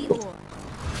won the orb.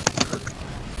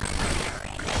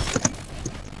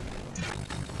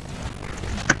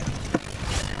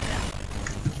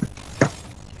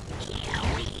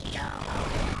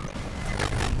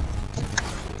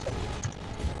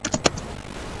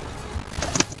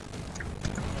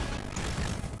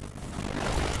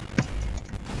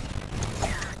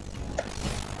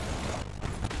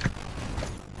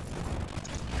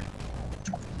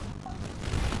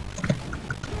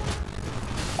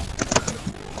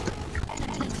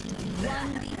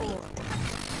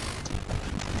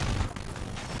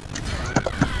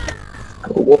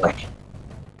 Oh boy.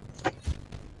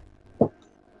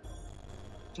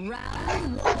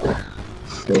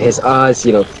 His odds,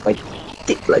 like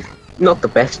not the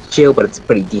best shield, but it's a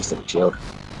pretty decent shield.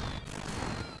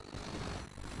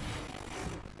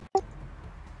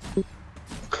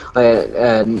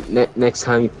 Next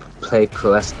time you play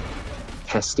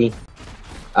Testy,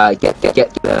 get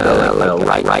the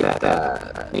right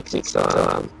makes it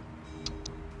so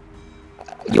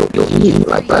you'll need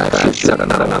like that's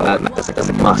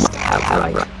a must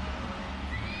have right.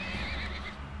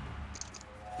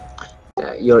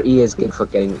 Your E is good for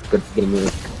getting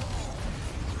moving.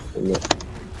 Yeah.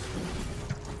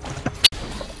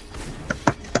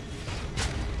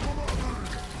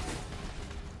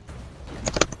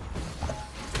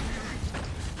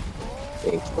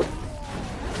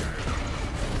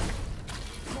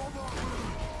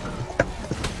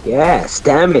 Yes,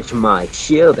 damage my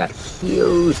shield that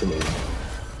heals me.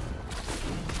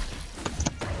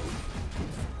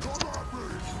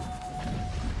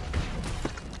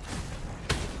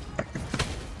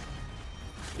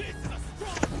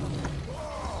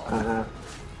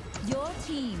 Your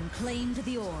team claimed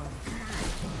the orb.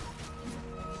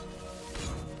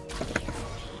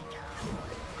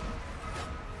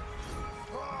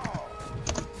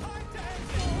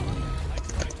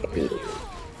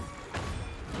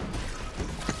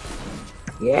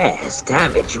 Yes,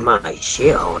 damage my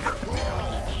shield.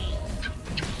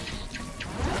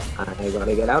 I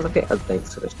gotta get out of it.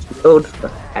 Thanks for the shield,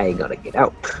 but I gotta get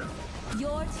out.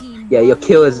 Your team Yeah, your won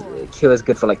kill the is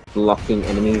good for like blocking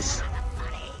enemies.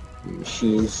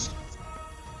 She's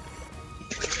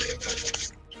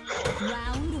orb.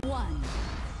 Round 1.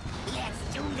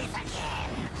 Let's do this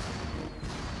again.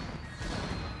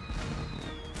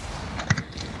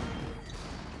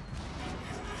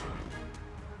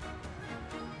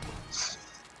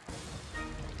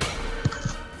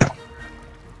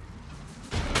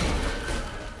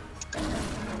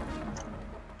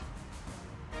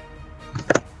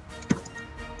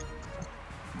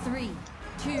 Three,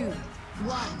 two,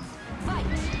 one, fight!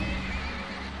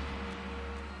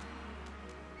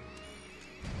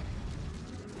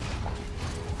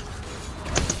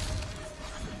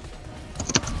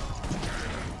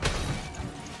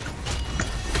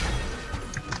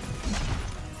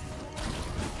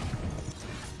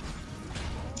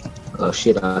 Oh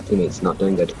shit, our teammate's not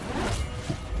doing good.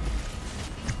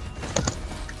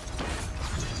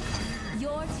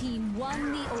 Your team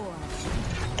won the orb.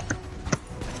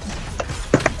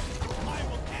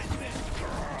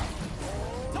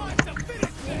 Time to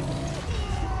finish this!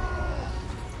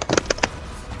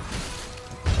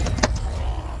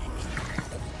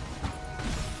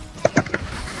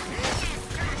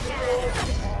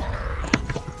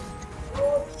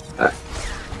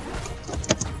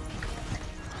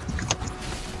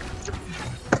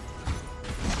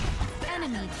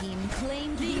 Enemy team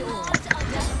claimed the orb.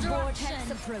 Death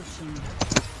vortex approaching.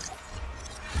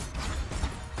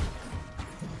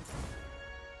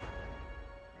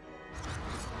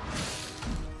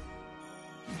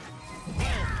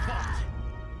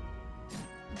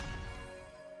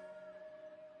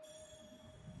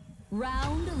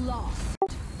 Round lost.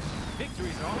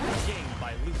 Victories are always gained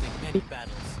by losing many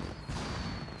battles.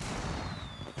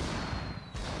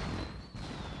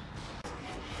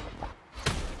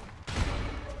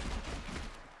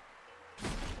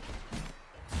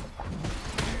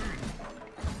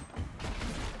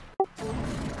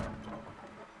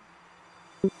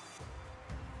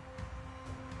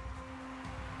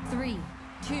 Three,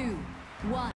 two,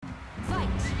 one, fight!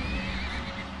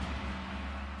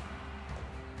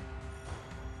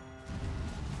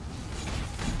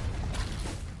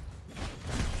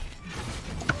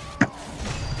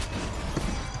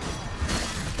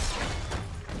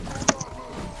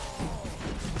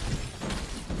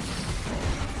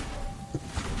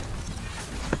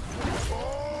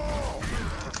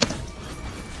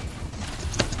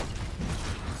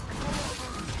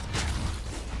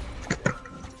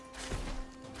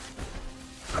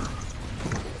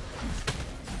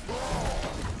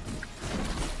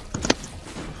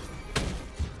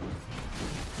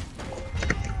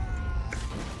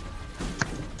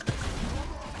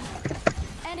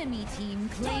 Enemy team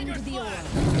claimed the orb.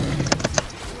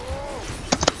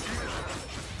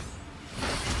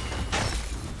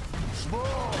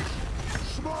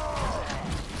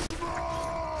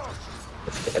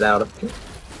 Let's get out of here.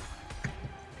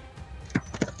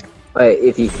 But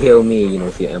if you heal me, you know,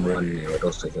 if you M1, you know, it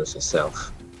also heals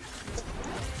yourself.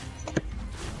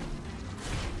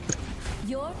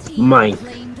 Your team Mine.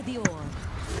 claimed the orb.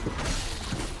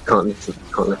 Can't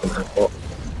let them have bot.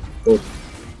 Oh.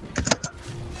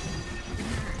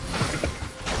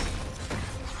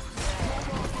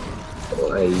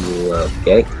 Oh, are you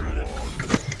okay?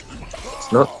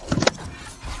 It's not.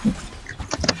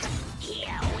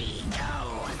 Here we go.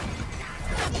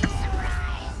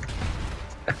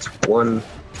 That's one.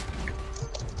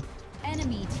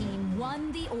 Enemy team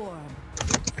won the orb.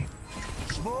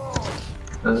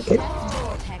 Okay. Death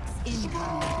vortex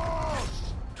incoming.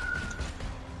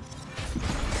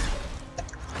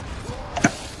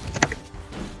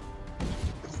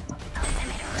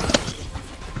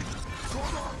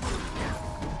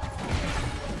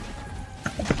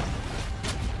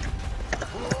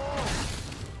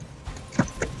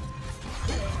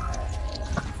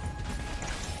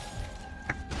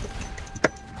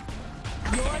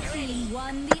 Your team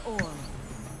won the orb.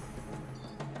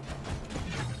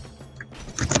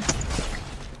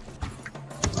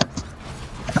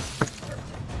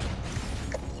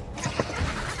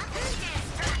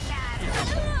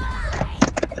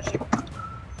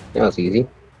 That was easy.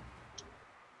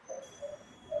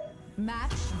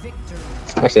 Match victory.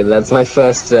 Actually, that's my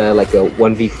first like a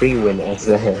 1v3 win as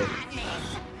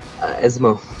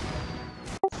Esmo.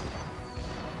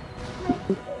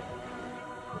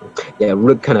 Yeah,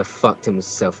 Rook kind of fucked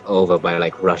himself over by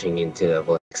like rushing into the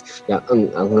vortex. Yeah,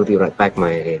 I'm gonna be right back.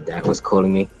 My dad was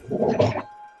calling me.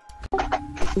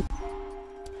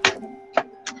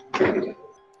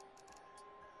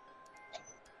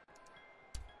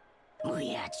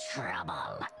 We are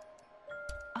trouble.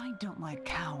 I don't like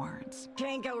cowards.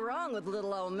 Can't go wrong with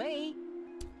little old me.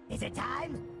 Is it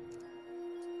time?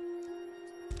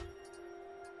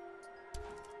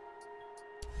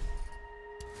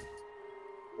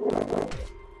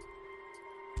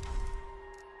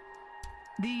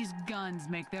 These guns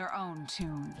make their own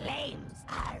tune. Flames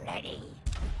are ready.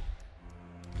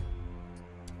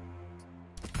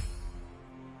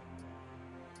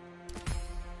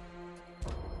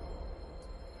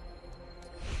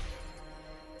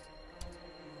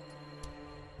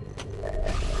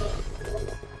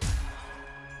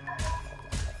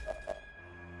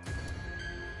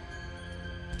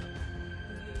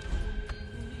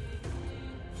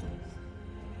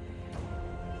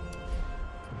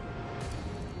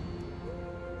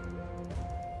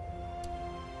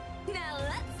 Now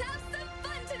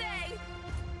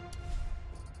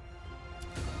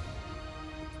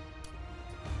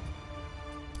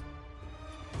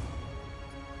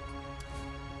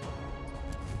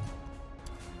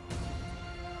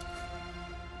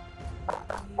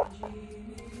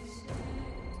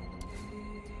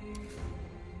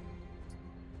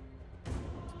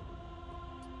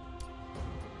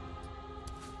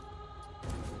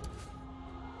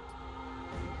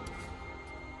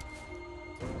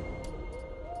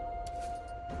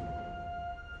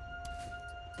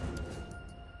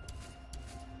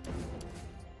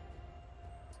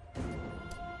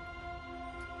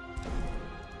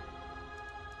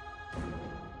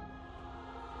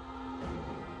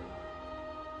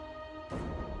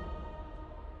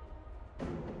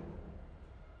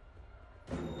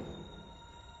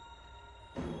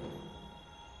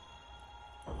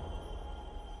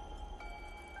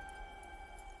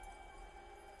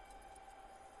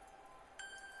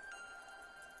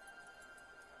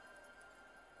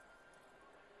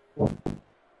Back.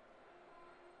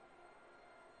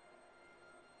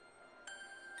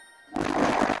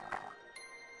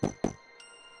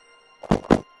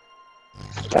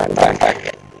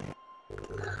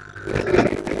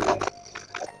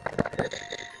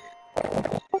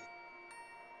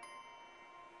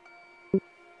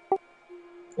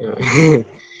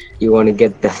 You want to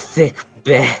get the thick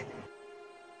bit.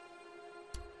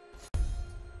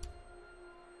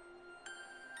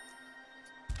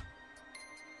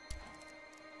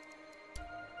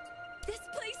 This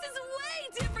place is way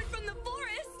different from the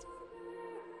forest!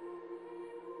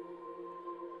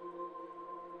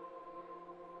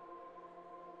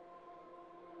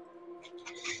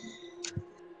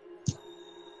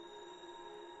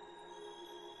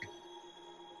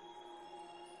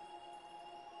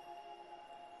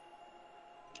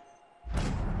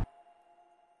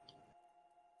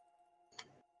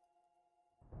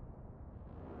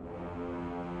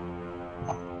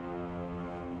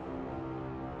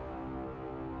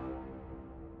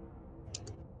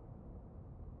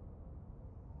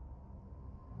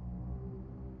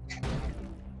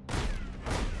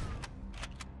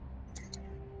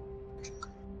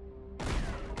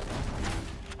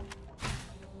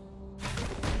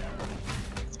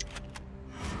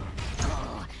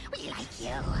 We like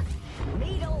you.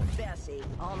 Meet old Bessie,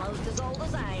 almost as old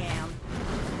as I am.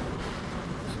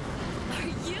 Are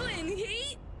you in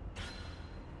heat?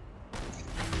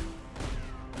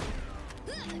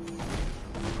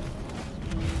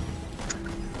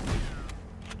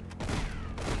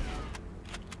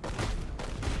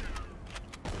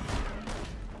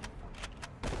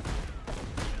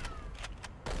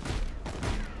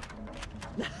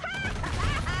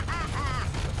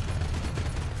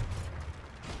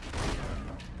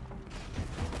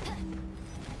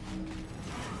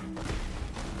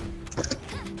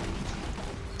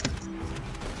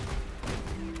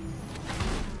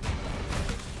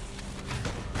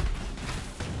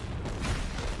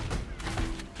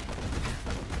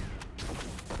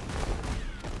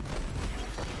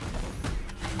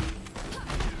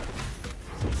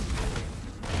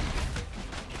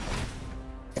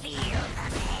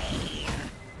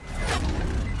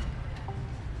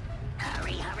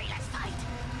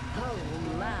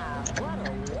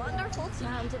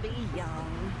 Time to be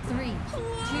young. 3, 2,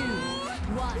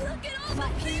 1. Look at all the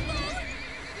people!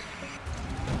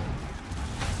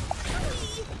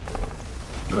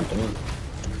 Oh, damn.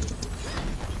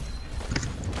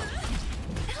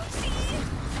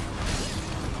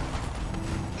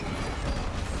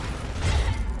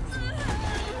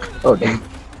 Oh, damn.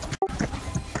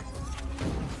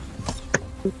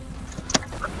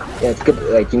 Yeah, it's good.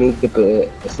 Like, you need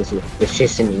good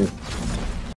positioning.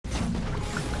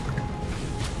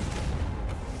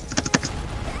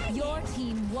 Your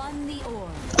team won the orb.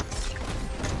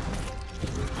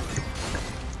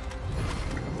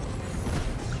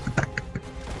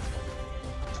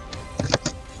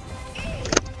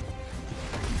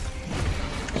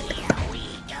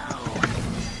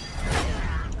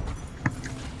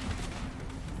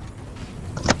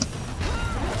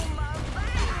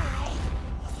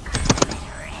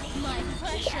 My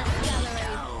precious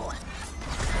Battlerite.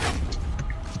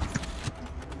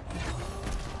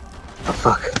 Oh,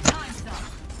 fuck.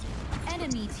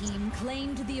 Enemy team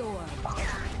claimed the orb.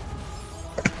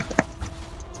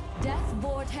 Death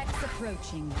vortex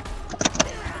approaching.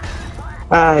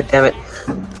 Ah, damn it.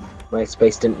 My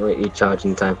space didn't really charge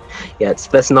in time. Yeah, it's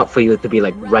best not for you to be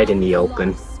like right in the Round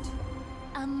open. lost.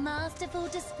 A masterful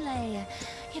display,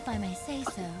 if I may say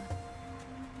so.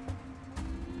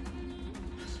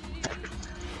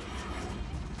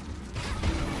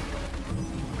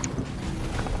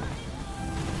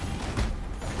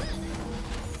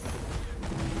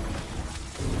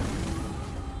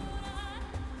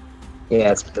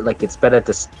 Yeah, it's like it's better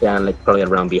to stand like probably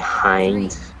around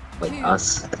behind like 2,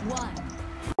 us. 1.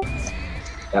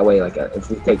 That way, like if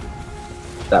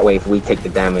we take the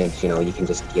damage, you know, you can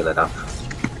just heal it up.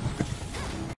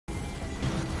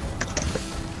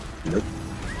 Nope.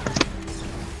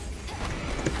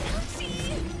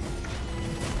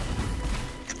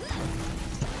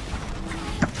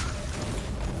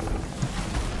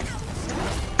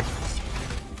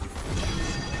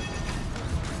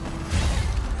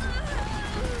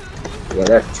 Yeah,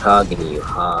 they're targeting you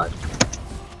hard.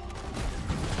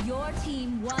 Your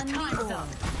team won the orb.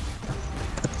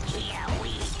 Here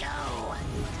we go.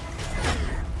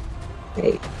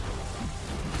 Hey.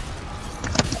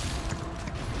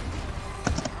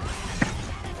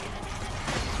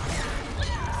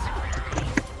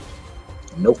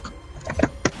 Nope.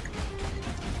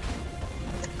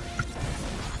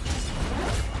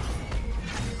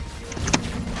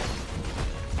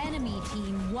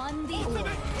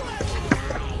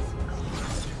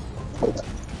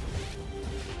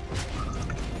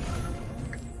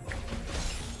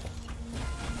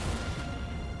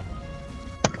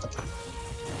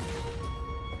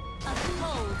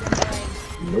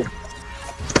 Nope.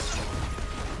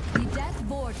 The death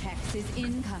vortex is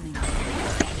incoming.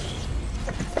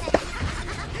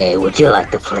 Hey, would you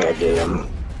like to play a game?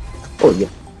 Oh, yeah.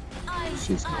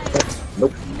 She's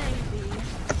nope.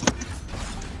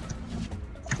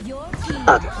 Your team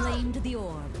claimed the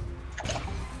orb.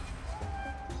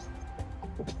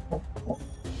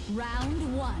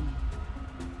 Round 1.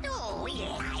 Oh, we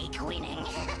like winning.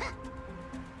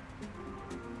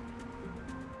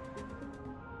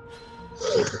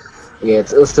 Yeah,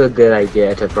 it's also a good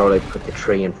idea to probably put the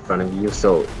tree in front of you,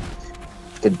 so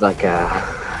did like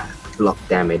a block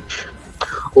damage.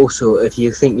 Also, if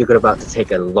you think you're about to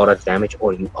take a lot of damage,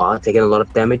 or you are taking a lot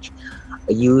of damage,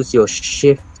 use your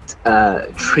shift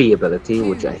tree ability,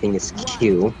 which I think is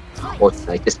Q, or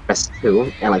like just press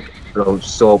 2, and like it'll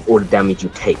absorb all the damage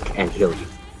you take and heal you.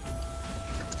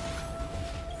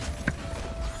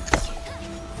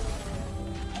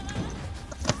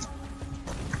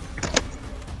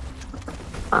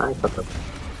 I thought that.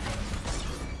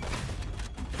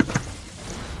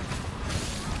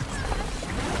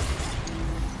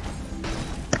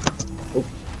 Oh.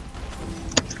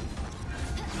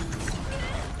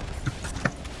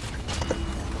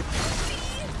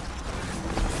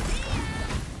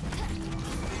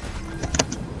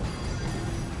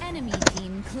 Enemy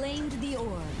team claimed the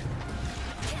orb.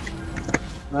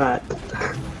 Alright.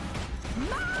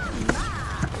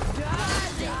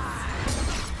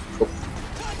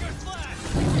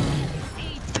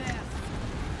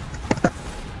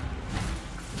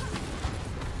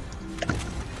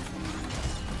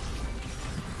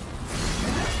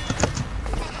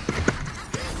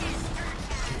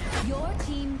 Your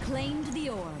team claimed the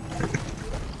orb.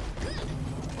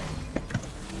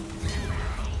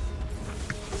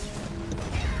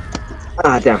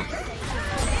 Ah, damn.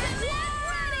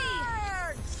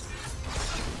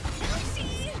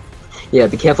 Yeah,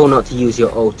 be careful not to use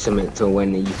your ultimate until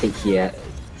when you think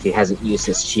he hasn't used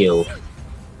his shield.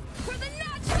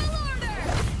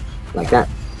 Like that.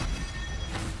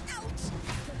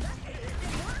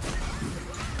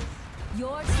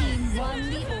 Your team won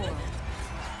the orb.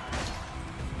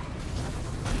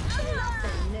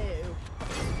 Nothing new.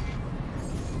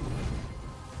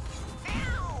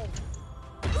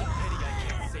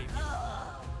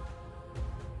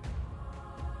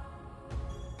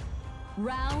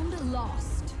 Round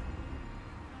lost.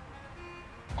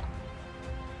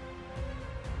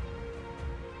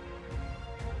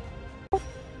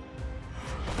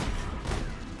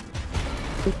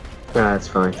 Ah, that's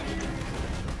fine.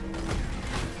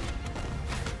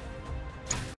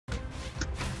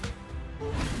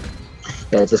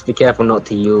 Yeah, just be careful not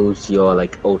to use your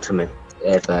like ultimate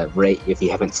if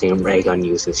you haven't seen Raygun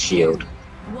use his shield.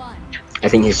 1. I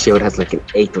think his shield has like an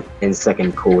 8 or 10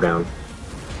 second cooldown.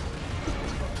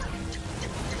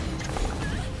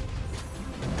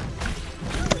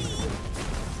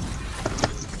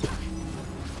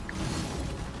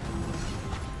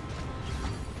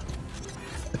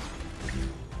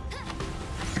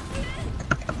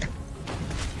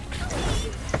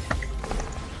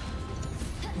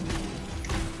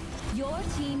 Your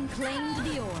team claimed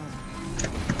the orb.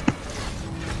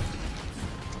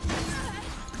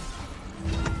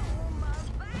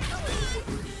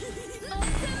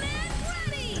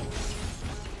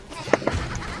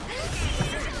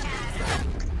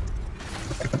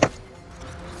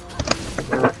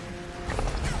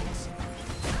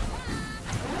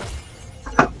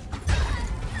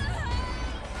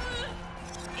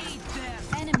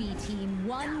 Enemy team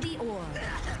won the orb.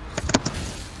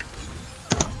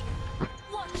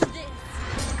 Watch this.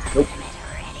 Nope.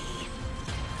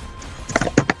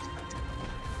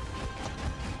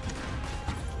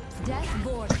 Death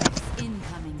vortex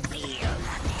incoming.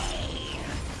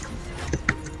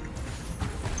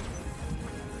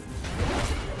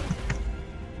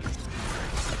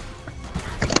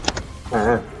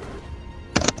 Ah.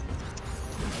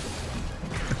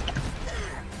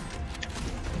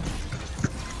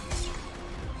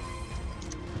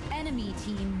 Enemy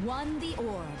team won the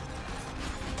orb.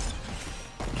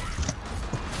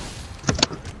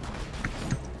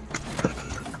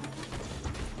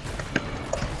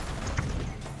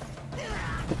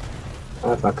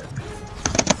 Ah, fuck.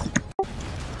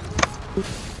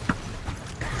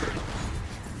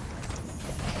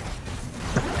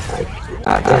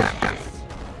 Ah, damn.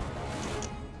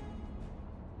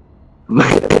 My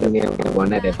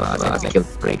one at like a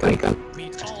break icon.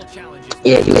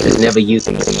 Yeah, he was never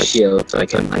using his shield, so I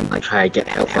can like try to get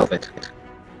help of it.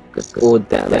 Cause all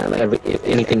that, like, if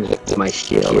anything hits my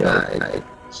shield, it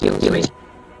heals me.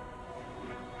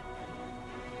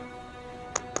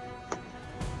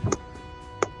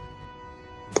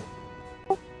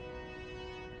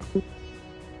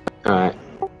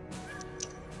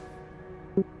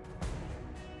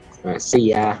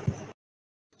 See ya.